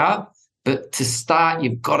you shower. But to start,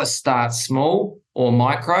 you've got to start small or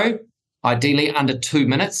micro, ideally under 2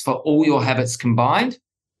 minutes for all your habits combined.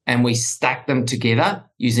 And we stack them together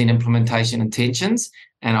using implementation intentions.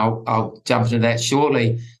 And I'll jump into that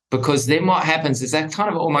shortly, because then what happens is that kind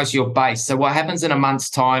of almost your base. So what happens in a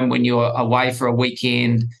month's time when you're away for a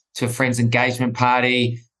weekend to a friend's engagement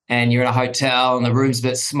party and you're in a hotel and the room's a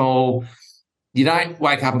bit small, you don't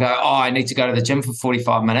wake up and go, oh, I need to go to the gym for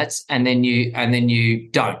 45 minutes, and then you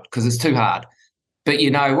don't because it's too hard. But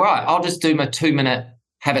right, I'll just do my 2-minute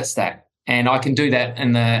habit stack, and I can do that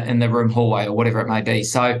in the room hallway or whatever it may be.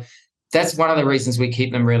 So that's one of the reasons we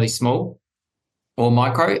keep them really small or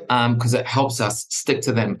micro, because it helps us stick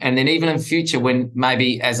to them. And then even in future, when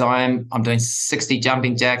maybe as I'm doing 60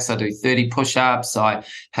 jumping jacks, I do 30 push-ups, I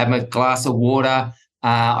have my glass of water,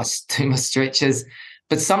 I do my stretches.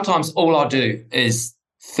 But sometimes all I'll do is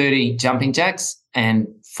 30 jumping jacks and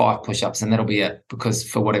 5 push-ups, and that'll be it, because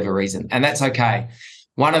for whatever reason. And that's okay.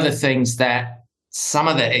 One of the things that some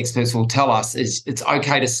of the experts will tell us is it's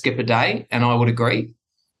okay to skip a day, and I would agree.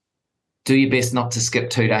 Do your best not to skip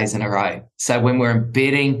 2 days in a row. So when we're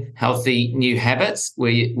embedding healthy new habits,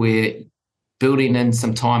 we're building in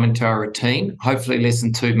some time into our routine, hopefully less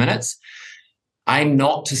than 2 minutes. Aim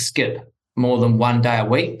not to skip more than 1 day a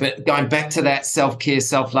week. But going back to that self-care,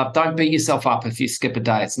 self-love, don't beat yourself up if you skip a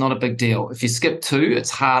day. It's not a big deal. If you skip 2, it's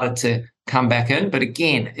harder to come back in. But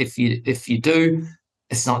again, if you do,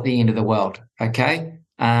 it's not the end of the world, okay?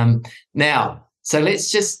 Now, so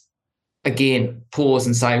let's just, again, pause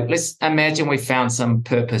and say, let's imagine we found some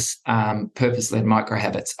purpose-led micro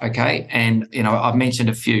habits, okay? And, I've mentioned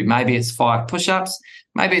a few. Maybe it's 5 push-ups.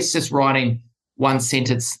 Maybe it's just writing 1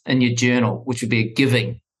 sentence in your journal, which would be a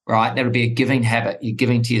giving, right? That would be a giving habit. You're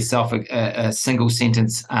giving to yourself a single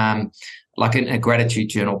sentence, like in a gratitude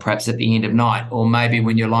journal, perhaps at the end of night. Or maybe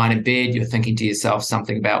when you're lying in bed, you're thinking to yourself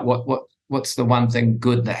something about what's the one thing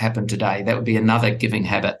good that happened today. That would be another giving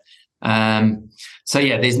habit. So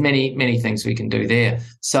yeah, there's many things we can do there.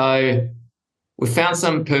 So we found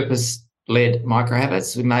some purpose-led micro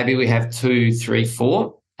habits. Maybe we have 2, 3,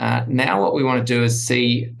 4. Now what we want to do is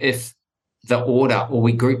see if the order, or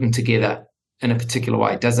we group them together in a particular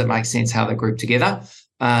way. Does it make sense how they're grouped together?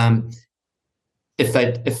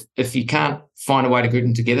 If you can't find a way to group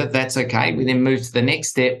them together, that's okay. We then move to the next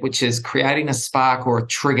step, which is creating a spark or a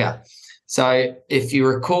trigger. So if you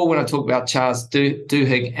recall when I talked about Charles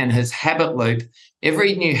Duhigg and his habit loop,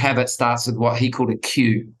 every new habit starts with what he called a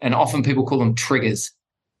cue, and often people call them triggers.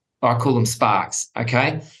 I call them sparks,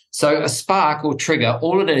 okay? So a spark or trigger,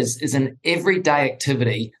 all it is an everyday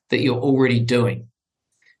activity that you're already doing.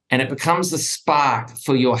 And it becomes the spark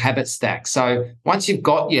for your habit stack. So once you've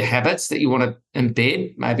got your habits that you want to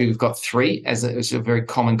embed, maybe we've got 3 as a very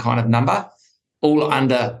common kind of number, all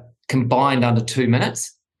combined under 2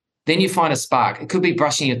 minutes, then you find a spark. It could be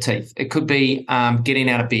brushing your teeth. It could be getting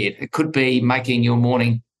out of bed. It could be making your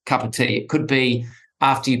morning cup of tea. It could be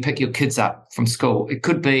after you pick your kids up from school. It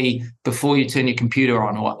could be before you turn your computer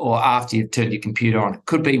on, or after you've turned your computer on. It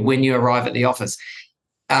could be when you arrive at the office.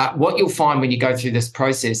 What you'll find when you go through this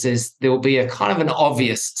process is there will be a kind of an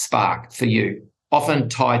obvious spark for you, often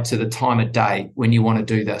tied to the time of day when you want to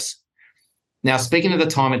do this. Now, speaking of the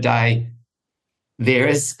time of day, there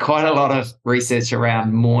is quite a lot of research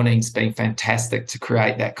around mornings being fantastic to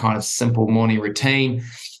create that kind of simple morning routine.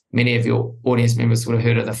 Many of your audience members would have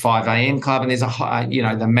heard of the 5 a.m. Club, and there's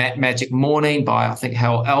the Magic Morning by, I think,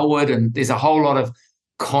 Hal Elwood, and there's a whole lot of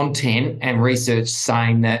content and research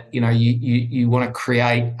saying that you want to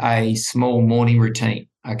create a small morning routine,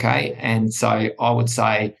 okay? And so I would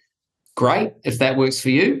say, great if that works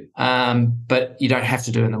for you, but you don't have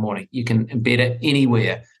to do it in the morning. You can embed it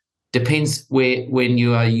anywhere. Depends when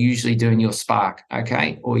you are usually doing your spark,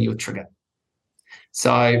 okay, or your trigger.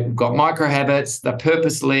 So we've got micro habits. They're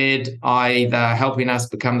purpose-led, i.e. they're helping us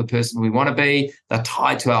become the person we want to be. They're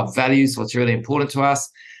tied to our values, what's really important to us.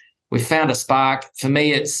 we found a spark. For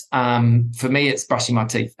me, it's brushing my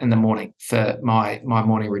teeth in the morning for my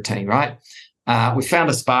morning routine, right? We found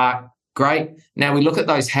a spark. Great. Now we look at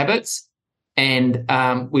those habits and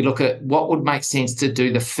we look at what would make sense to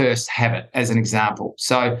do the first habit as an example.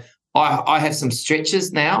 So I have some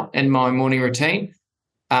stretches now in my morning routine.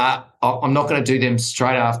 I'm not going to do them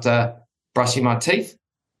straight after brushing my teeth.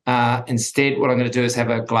 Instead, what I'm going to do is have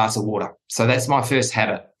a glass of water. So that's my first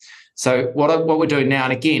habit. So what we're doing now,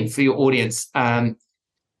 and again, for your audience,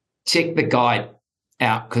 check the guide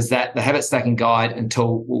out, because the habit stacking guide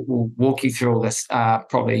will walk you through all this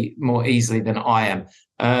probably more easily than I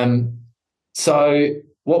am. So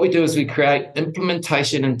what we do is we create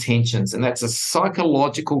implementation intentions, and that's a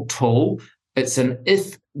psychological tool. It's an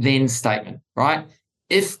if-then statement, right?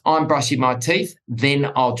 If I'm brushing my teeth,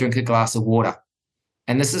 then I'll drink a glass of water.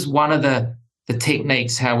 And this is one of the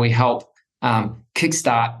techniques how we help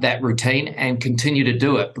kickstart that routine and continue to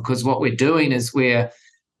do it, because what we're doing is we're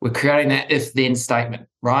creating that if-then statement,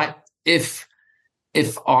 right? If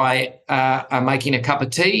I am making a cup of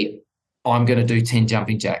tea, I'm going to do 10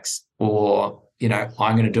 jumping jacks, or,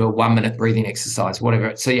 I'm going to do a 1-minute breathing exercise,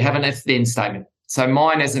 whatever. So you have an if-then statement. So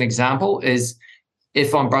mine, as an example, is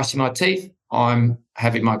if I'm brushing my teeth, I'm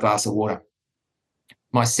having my glass of water.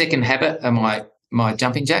 My second habit are my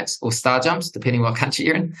jumping jacks or star jumps, depending what country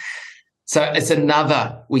you're in. So it's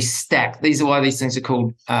we stack. These are why these things are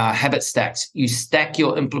called habit stacks. You stack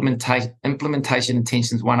your implementation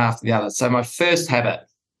intentions one after the other. So my first habit,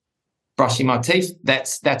 brushing my teeth,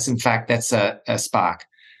 that's a spark.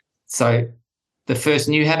 So the first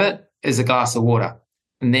new habit is a glass of water.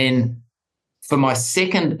 And then for my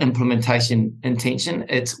second implementation intention,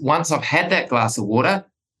 it's once I've had that glass of water,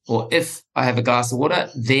 or if I have a glass of water,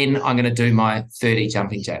 then I'm going to do my 30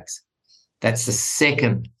 jumping jacks. That's the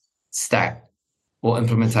second stack or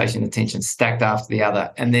implementation intention, stacked after the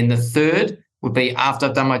other. And then the third would be, after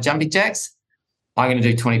I've done my jumping jacks, I'm going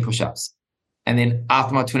to do 20 push-ups. And then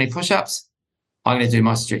after my 20 push-ups, I'm going to do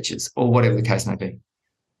my stretches, or whatever the case may be.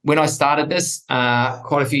 When I started this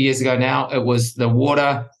quite a few years ago now, it was the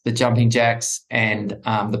water, the jumping jacks, and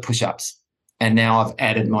the push-ups. And now I've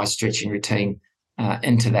added my stretching routine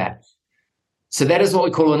into that. So that is what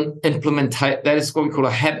we call that is what we call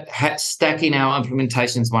stacking our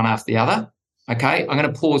implementations one after the other. Okay, I'm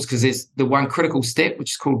going to pause because there's the one critical step,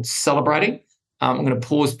 which is called celebrating. I'm going to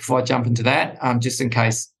pause before I jump into that, just in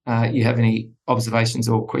case you have any observations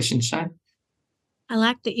or questions, Shae. I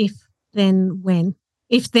like the if, then, when.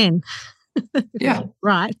 If, then. Yeah.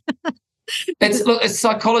 Right. It's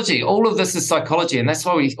psychology. All of this is psychology, and that's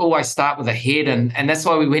why we always start with the head, and that's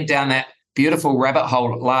why we went down that beautiful rabbit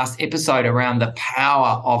hole last episode around the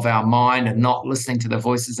power of our mind and not listening to the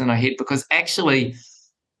voices in our head, because actually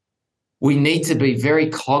we need to be very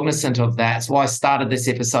cognizant of that. That's why I started this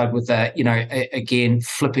episode with again,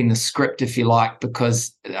 flipping the script, if you like,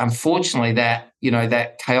 because unfortunately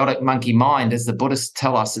that chaotic monkey mind, as the Buddhists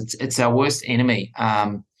tell us, it's our worst enemy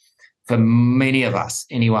for many of us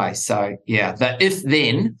anyway. So yeah, the if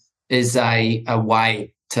then is a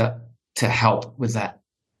way to help with that.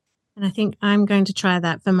 And I think I'm going to try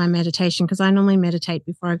that for my meditation, because I normally meditate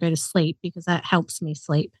before I go to sleep, because that helps me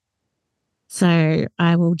sleep. So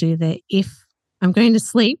I will do that. If I'm going to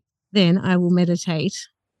sleep, then I will meditate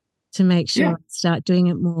to make sure I start doing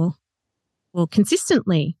it more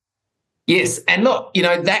consistently. Yes. And look,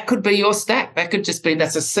 that could be your stack. That could just be,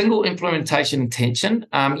 that's a single implementation intention.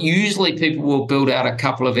 Usually people will build out a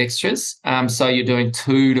couple of extras. So you're doing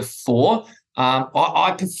 2 to 4.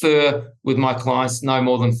 I prefer with my clients no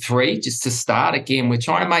more than 3 just to start. Again, we're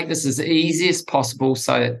trying to make this as easy as possible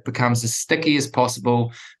so that it becomes as sticky as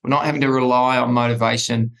possible. We're not having to rely on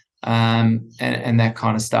motivation and that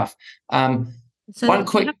kind of stuff. So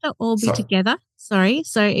they have to all be together. Sorry.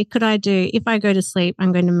 So could I do, if I go to sleep,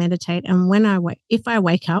 I'm going to meditate, and if I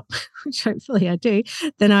wake up, which hopefully I do,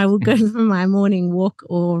 then I will go for my morning walk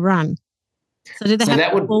or run. So do they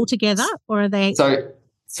have to all together, or are they? So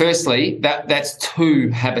firstly, that's 2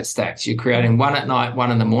 habit stacks. You're creating one at night,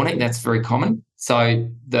 one in the morning. That's very common. So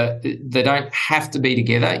they don't have to be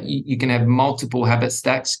together. You can have multiple habit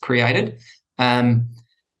stacks created.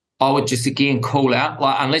 I would just again call out,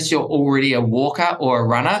 unless you're already a walker or a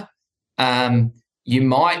runner, you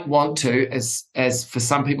might want to, as for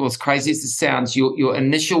some people, as crazy as it sounds, your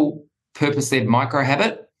initial purpose-led micro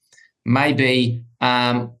habit may be,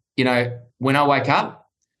 when I wake up,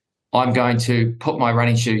 I'm going to put my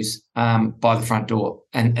running shoes by the front door.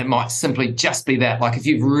 And it might simply just be that. Like if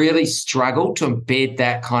you've really struggled to embed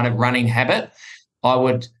that kind of running habit, I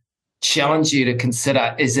would challenge you to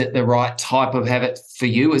consider, is it the right type of habit for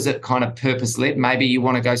you? Is it kind of purpose-led? Maybe you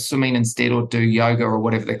want to go swimming instead or do yoga or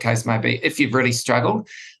whatever the case may be, if you've really struggled.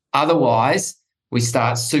 Otherwise, we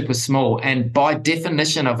start super small. And by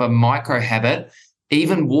definition of a micro habit,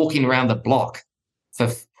 even walking around the block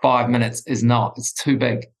for 5 minutes is not. It's too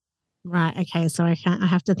big. Right. Okay. So I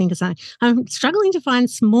have to think of something. I'm struggling to find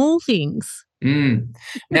small things. Now,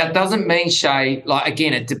 it doesn't mean, Shae, like,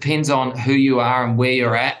 again, it depends on who you are and where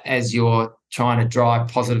you're at as you're trying to drive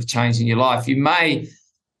positive change in your life. You may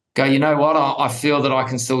go, you know what, I feel that I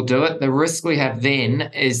can still do it. The risk we have then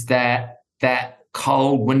is that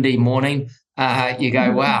cold, windy morning, you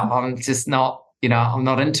go, wow, I'm just not, I'm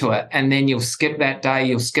not into it. And then you'll skip that day,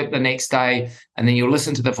 you'll skip the next day, and then you'll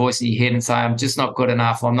listen to the voice in your head and say, I'm just not good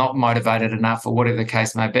enough, I'm not motivated enough, or whatever the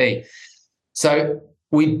case may be. So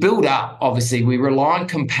we build up, obviously, we rely on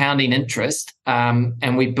compounding interest,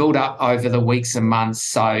 and we build up over the weeks and months.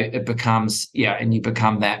 So it becomes, and you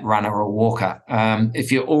become that runner or walker.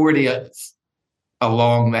 If you're already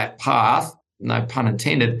along that path, no pun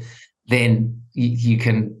intended, then you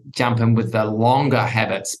can jump in with the longer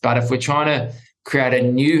habits. But if we're trying to create a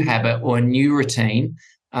new habit or a new routine,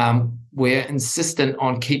 we're insistent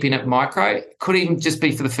on keeping it micro. It could even just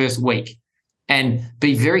be for the first week. And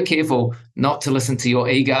be very careful not to listen to your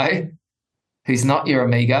ego, who's not your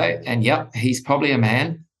amigo. And yep, he's probably a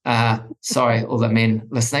man. Sorry, all the men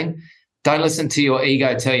listening. Don't listen to your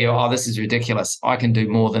ego tell you, oh, this is ridiculous, I can do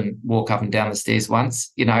more than walk up and down the stairs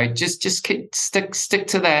once. Just stick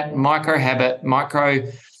to that micro habit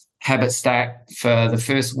stack for the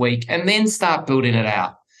first week, and then start building it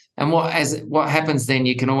out. And what happens then,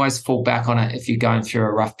 you can always fall back on it if you're going through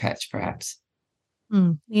a rough patch, perhaps.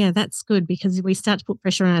 Yeah, that's good, because we start to put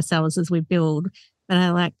pressure on ourselves as we build. But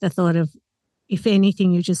I like the thought of, if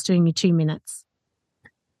anything, you're just doing your 2 minutes.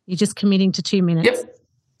 You're just committing to 2 minutes. Yep,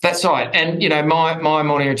 that's right. And, my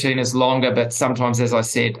morning routine is longer, but sometimes, as I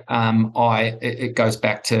said, it goes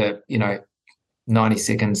back to, 90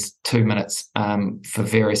 seconds, 2 minutes, for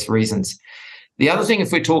various reasons. The other thing,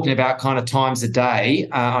 if we're talking about kind of times a day,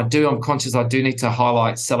 I'm conscious I do need to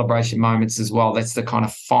highlight celebration moments as well. That's the kind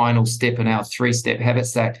of final step in our 3-step habit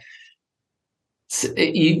stack.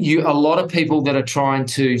 A lot of people that are trying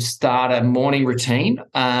to start a morning routine,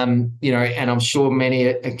 and I'm sure many,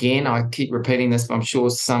 again, I keep repeating this, but I'm sure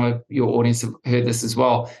some of your audience have heard this as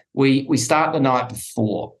well. We start the night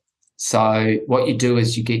before. So what you do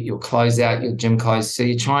is you get your clothes out, your gym clothes. So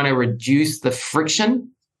you're trying to reduce the friction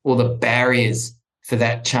or the barriers for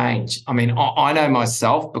that change. I mean, I know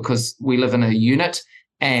myself, because we live in a unit,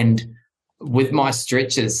 and with my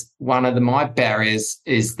stretches, one of my barriers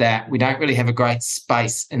is that we don't really have a great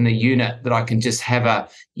space in the unit that I can just have a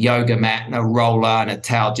yoga mat and a roller and a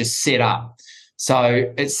towel just set up.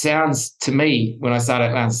 So it sounds to me, when I start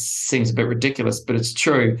it seems a bit ridiculous, but it's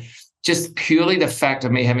true. Just purely the fact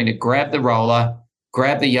of me having to grab the roller,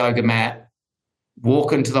 grab the yoga mat,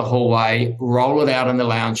 walk into the hallway, roll it out in the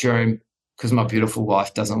lounge room, because my beautiful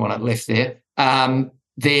wife doesn't want it left there,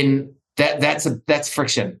 then that's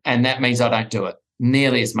friction, and that means I don't do it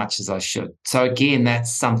nearly as much as I should. So again,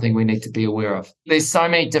 that's something we need to be aware of. There's so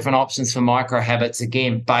many different options for micro habits,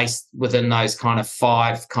 again, based within those kind of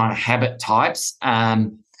 5 kind of habit types.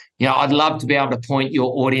 I'd love to be able to point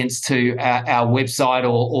your audience to our website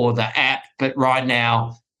or the app, but right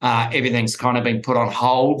now, everything's kind of been put on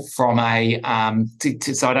hold from so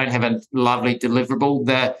I don't have a lovely deliverable.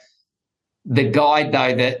 The guide,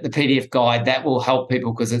 though, the PDF guide, that will help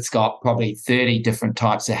people, because it's got probably 30 different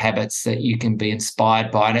types of habits that you can be inspired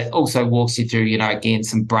by. And it also walks you through, again,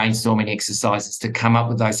 some brainstorming exercises to come up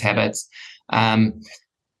with those habits.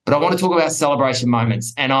 But I want to talk about celebration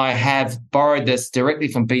moments. And I have borrowed this directly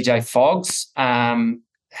from BJ Fogg's,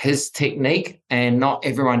 his technique, and not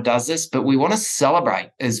everyone does this, but we want to celebrate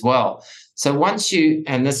as well. So once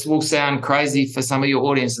and this will sound crazy for some of your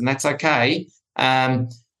audience, and that's okay,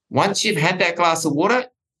 once you've had that glass of water,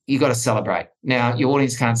 you got to celebrate. Now, your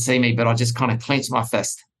audience can't see me, but I just kind of clench my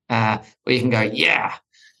fist, where you can go, yeah.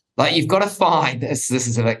 Like, you've got to find, this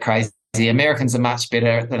is a bit crazy. The Americans are much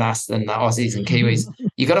better than us, than the Aussies and Kiwis.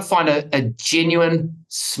 You've got to find a genuine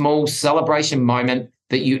small celebration moment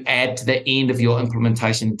that you add to the end of your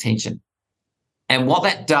implementation intention. And what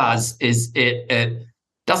that does is it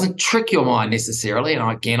doesn't trick your mind necessarily.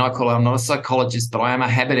 And again, I'm not a psychologist, but I am a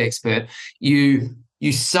habit expert.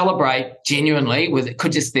 You celebrate genuinely with, it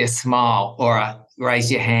could just be a smile or a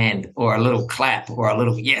raise your hand or a little clap or a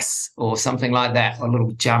little yes or something like that, or a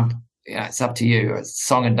little jump. It's up to you, or a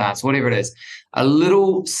song and dance, whatever it is. A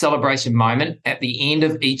little celebration moment at the end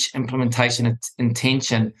of each implementation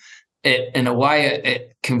intention, in a way,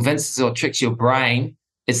 it convinces or tricks your brain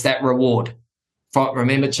It's that reward.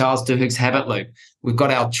 Remember Charles Duhigg's habit loop. We've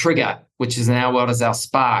got our trigger, which is in our world is our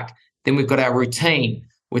spark. Then we've got our routine,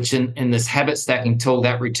 which in this habit stacking tool,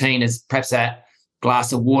 that routine is perhaps that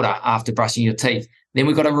glass of water after brushing your teeth. Then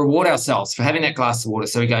we've got to reward ourselves for having that glass of water.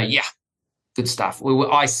 So we go, yeah, good stuff.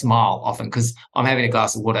 I smile often because I'm having a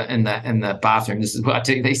glass of water in the bathroom. This is where I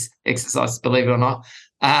do these exercises, believe it or not.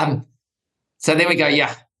 So then we go,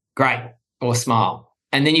 yeah, great, or smile.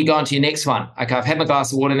 And then you go on to your next one. Okay, I've had my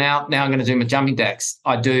glass of water now. Now I'm going to do my jumping jacks.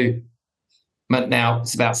 Now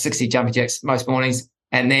it's about 60 jumping jacks most mornings.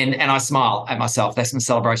 And I smile at myself. That's my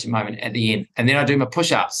celebration moment at the end. And then I do my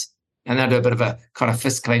push-ups. And then I do a bit of a kind of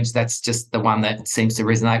fist clench. That's just the one that seems to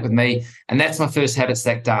resonate with me. And that's my first habit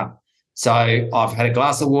stack done. So I've had a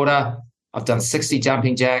glass of water. I've done 60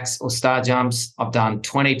 jumping jacks or star jumps. I've done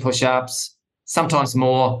 20 push-ups, sometimes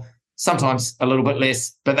more, sometimes a little bit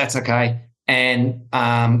less, but that's okay. And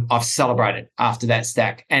I've celebrated after that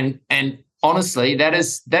stack. And honestly, that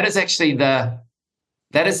is actually the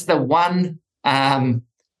one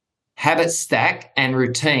habit stack and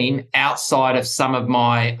routine outside of some of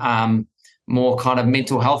my more kind of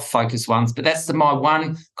mental health focused ones. But that's my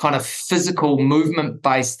one kind of physical movement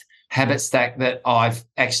based habit stack that I've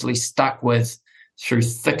actually stuck with through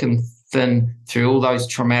thick and thin, through all those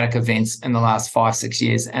traumatic events in the last 5-6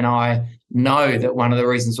 years. And I know that one of the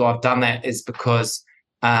reasons why I've done that is because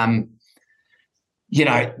the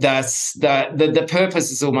purpose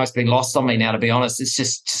has almost been lost on me now, to be honest. It's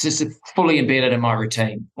just fully embedded in my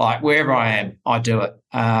routine. Like wherever I am, I do it.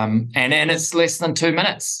 And it's less than 2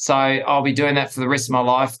 minutes. So I'll be doing that for the rest of my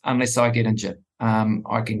life unless I get injured.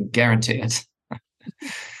 I can guarantee it.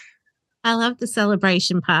 I love the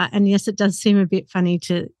celebration part. And yes, it does seem a bit funny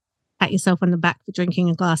to pat yourself on the back for drinking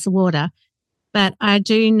a glass of water. But I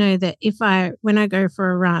do know that when I go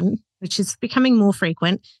for a run, which is becoming more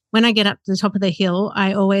frequent, when I get up to the top of the hill,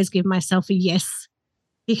 I always give myself a yes,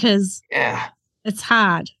 because it's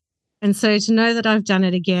hard. And so to know that I've done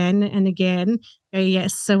it again and again, go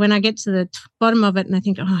yes. So when I get to the bottom of it and I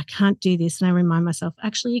think, oh, I can't do this, and I remind myself,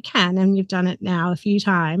 actually you can, and you've done it now a few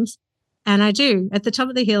times. And I do. At the top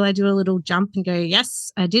of the hill, I do a little jump and go,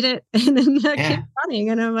 yes, I did it. And then I keep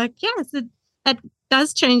running. And I'm like, yes, that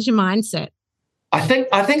does change your mindset. I think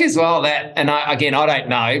as well that, and I don't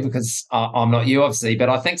know because I'm not you, obviously, but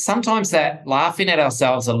I think sometimes that laughing at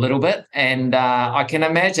ourselves a little bit, and I can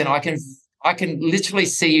imagine, I can literally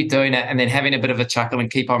see you doing it and then having a bit of a chuckle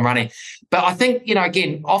and keep on running. But I think,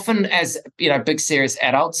 again, often as, big serious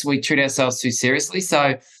adults, we treat ourselves too seriously.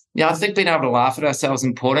 So, I think being able to laugh at ourselves is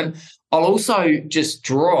important. I'll also just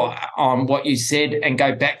draw on what you said and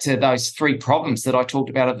go back to those 3 problems that I talked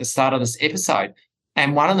about at the start of this episode.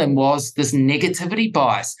 And one of them was this negativity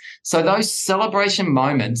bias. So those celebration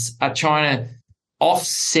moments are trying to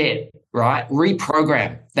offset, right,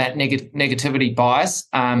 reprogram that negativity bias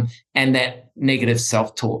and that negative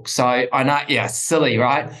self-talk. So I know, silly,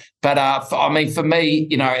 right? But for me,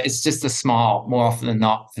 it's just a smile more often than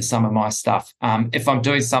not for some of my stuff. If I'm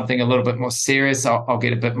doing something a little bit more serious, I'll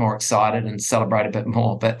get a bit more excited and celebrate a bit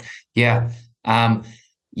more. But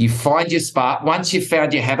you find your spark. Once you've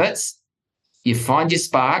found your habits, you find your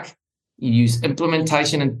spark, you use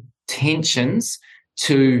implementation intentions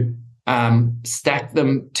to stack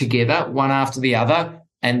them together one after the other,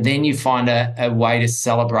 and then you find a way to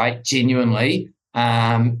celebrate genuinely,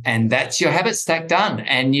 and that's your habit stack done.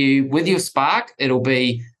 And with your spark, it'll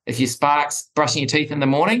be, if your spark's brushing your teeth in the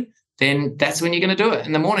morning, then that's when you're going to do it,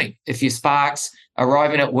 in the morning. If your spark's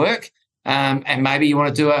arriving at work, and maybe you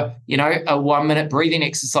want to do a 1-minute breathing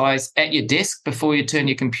exercise at your desk before you turn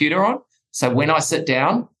your computer on. So when I sit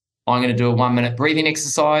down, I'm going to do a 1-minute breathing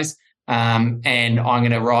exercise, and I'm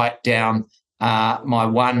going to write down my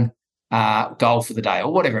one goal for the day,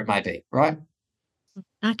 or whatever it may be, right?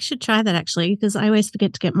 I should try that actually, because I always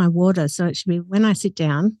forget to get my water. So it should be when I sit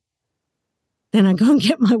down, then I go and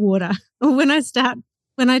get my water. Or when I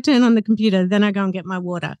turn on the computer, then I go and get my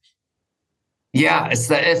water. Yeah, it's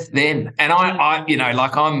the if then. And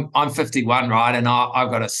I'm 51, right? And I've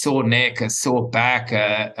got a sore neck, a sore back,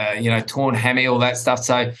 torn hammy, all that stuff.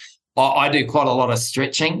 So I do quite a lot of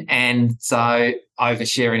stretching, and so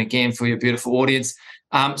oversharing again for your beautiful audience.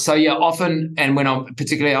 Often, and when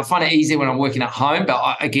I find it easier when I'm working at home, but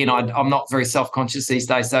I'm not very self-conscious these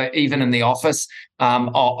days. So even in the office,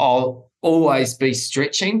 I'll always be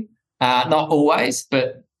stretching, not always,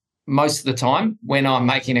 but most of the time when I'm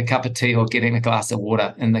making a cup of tea or getting a glass of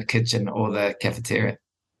water in the kitchen or the cafeteria.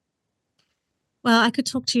 Well, I could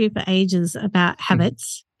talk to you for ages about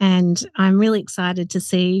habits, and I'm really excited to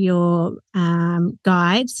see your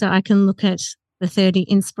guide, so I can look at the 30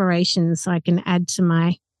 inspirations so I can add to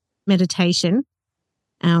my meditation.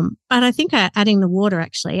 But I think adding the water,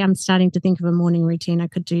 actually, I'm starting to think of a morning routine I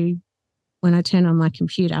could do when I turn on my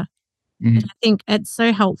computer. And I think it's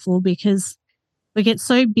so helpful because we get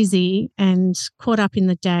so busy and caught up in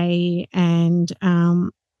the day and,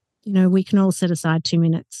 we can all set aside 2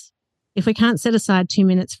 minutes. If we can't set aside 2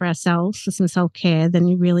 minutes for ourselves for some self-care, then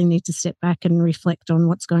you really need to step back and reflect on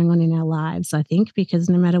what's going on in our lives, I think, because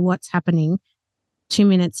no matter what's happening, 2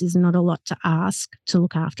 minutes is not a lot to ask to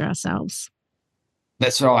look after ourselves.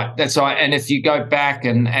 That's right. That's right. And if you go back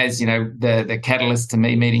and as, the catalyst to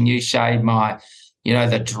me meeting you, Shae,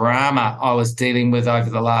 the drama I was dealing with over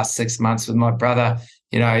the last 6 months with my brother,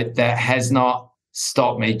 that has not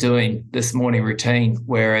stopped me doing this morning routine,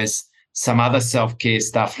 whereas some other self-care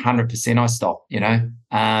stuff, 100% I stop,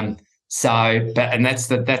 and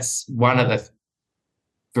that's one of the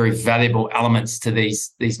very valuable elements to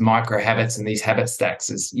these micro habits and these habit stacks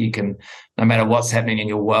is you can, no matter what's happening in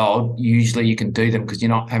your world, usually you can do them because you're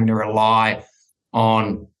not having to rely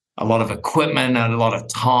on a lot of equipment, a lot of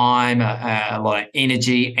time, a lot of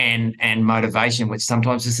energy and motivation, which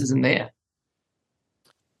sometimes just isn't there.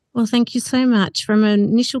 Well, thank you so much. From an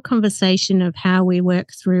initial conversation of how we work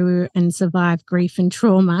through and survive grief and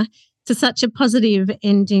trauma to such a positive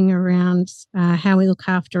ending around how we look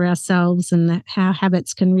after ourselves and how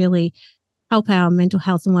habits can really help our mental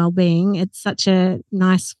health and well-being. It's such a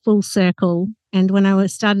nice full circle. And when I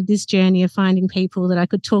started this journey of finding people that I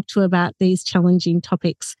could talk to about these challenging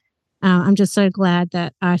topics, I'm just so glad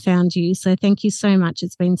that I found you. So thank you so much.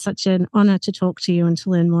 It's been such an honour to talk to you and to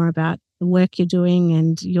learn more about the work you're doing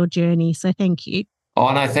and your journey. So thank you.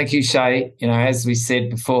 Oh, no, thank you, Shae. As we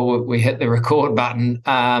said before, we hit the record button.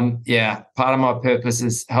 Part of my purpose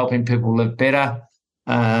is helping people live better.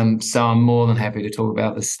 So I'm more than happy to talk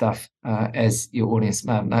about this stuff, as your audience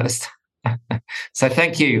may have noticed. So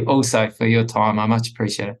thank you also for your time. I much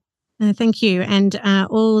appreciate it. Thank you. And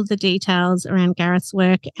all the details around Gareth's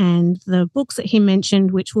work and the books that he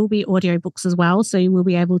mentioned, which will be audiobooks as well, so you will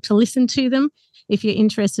be able to listen to them. If you're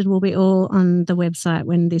interested, will be all on the website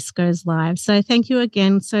when this goes live. So thank you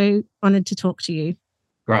again. So honoured to talk to you.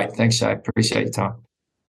 Great. Thanks, Shae. Appreciate your time.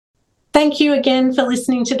 Thank you again for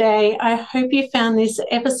listening today. I hope you found this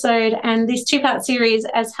episode and this two-part series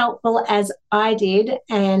as helpful as I did.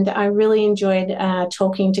 And I really enjoyed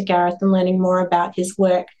talking to Gareth and learning more about his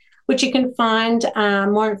work, which you can find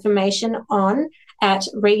more information on at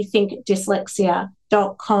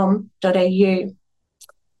rethinkdyslexia.com.au.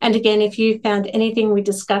 And again, if you found anything we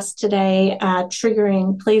discussed today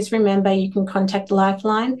triggering, please remember you can contact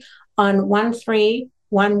Lifeline on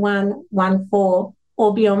 131114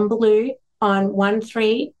 or BeyondBlue on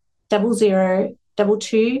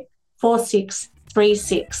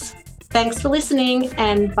 1300224636. Thanks for listening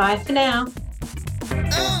and bye for now.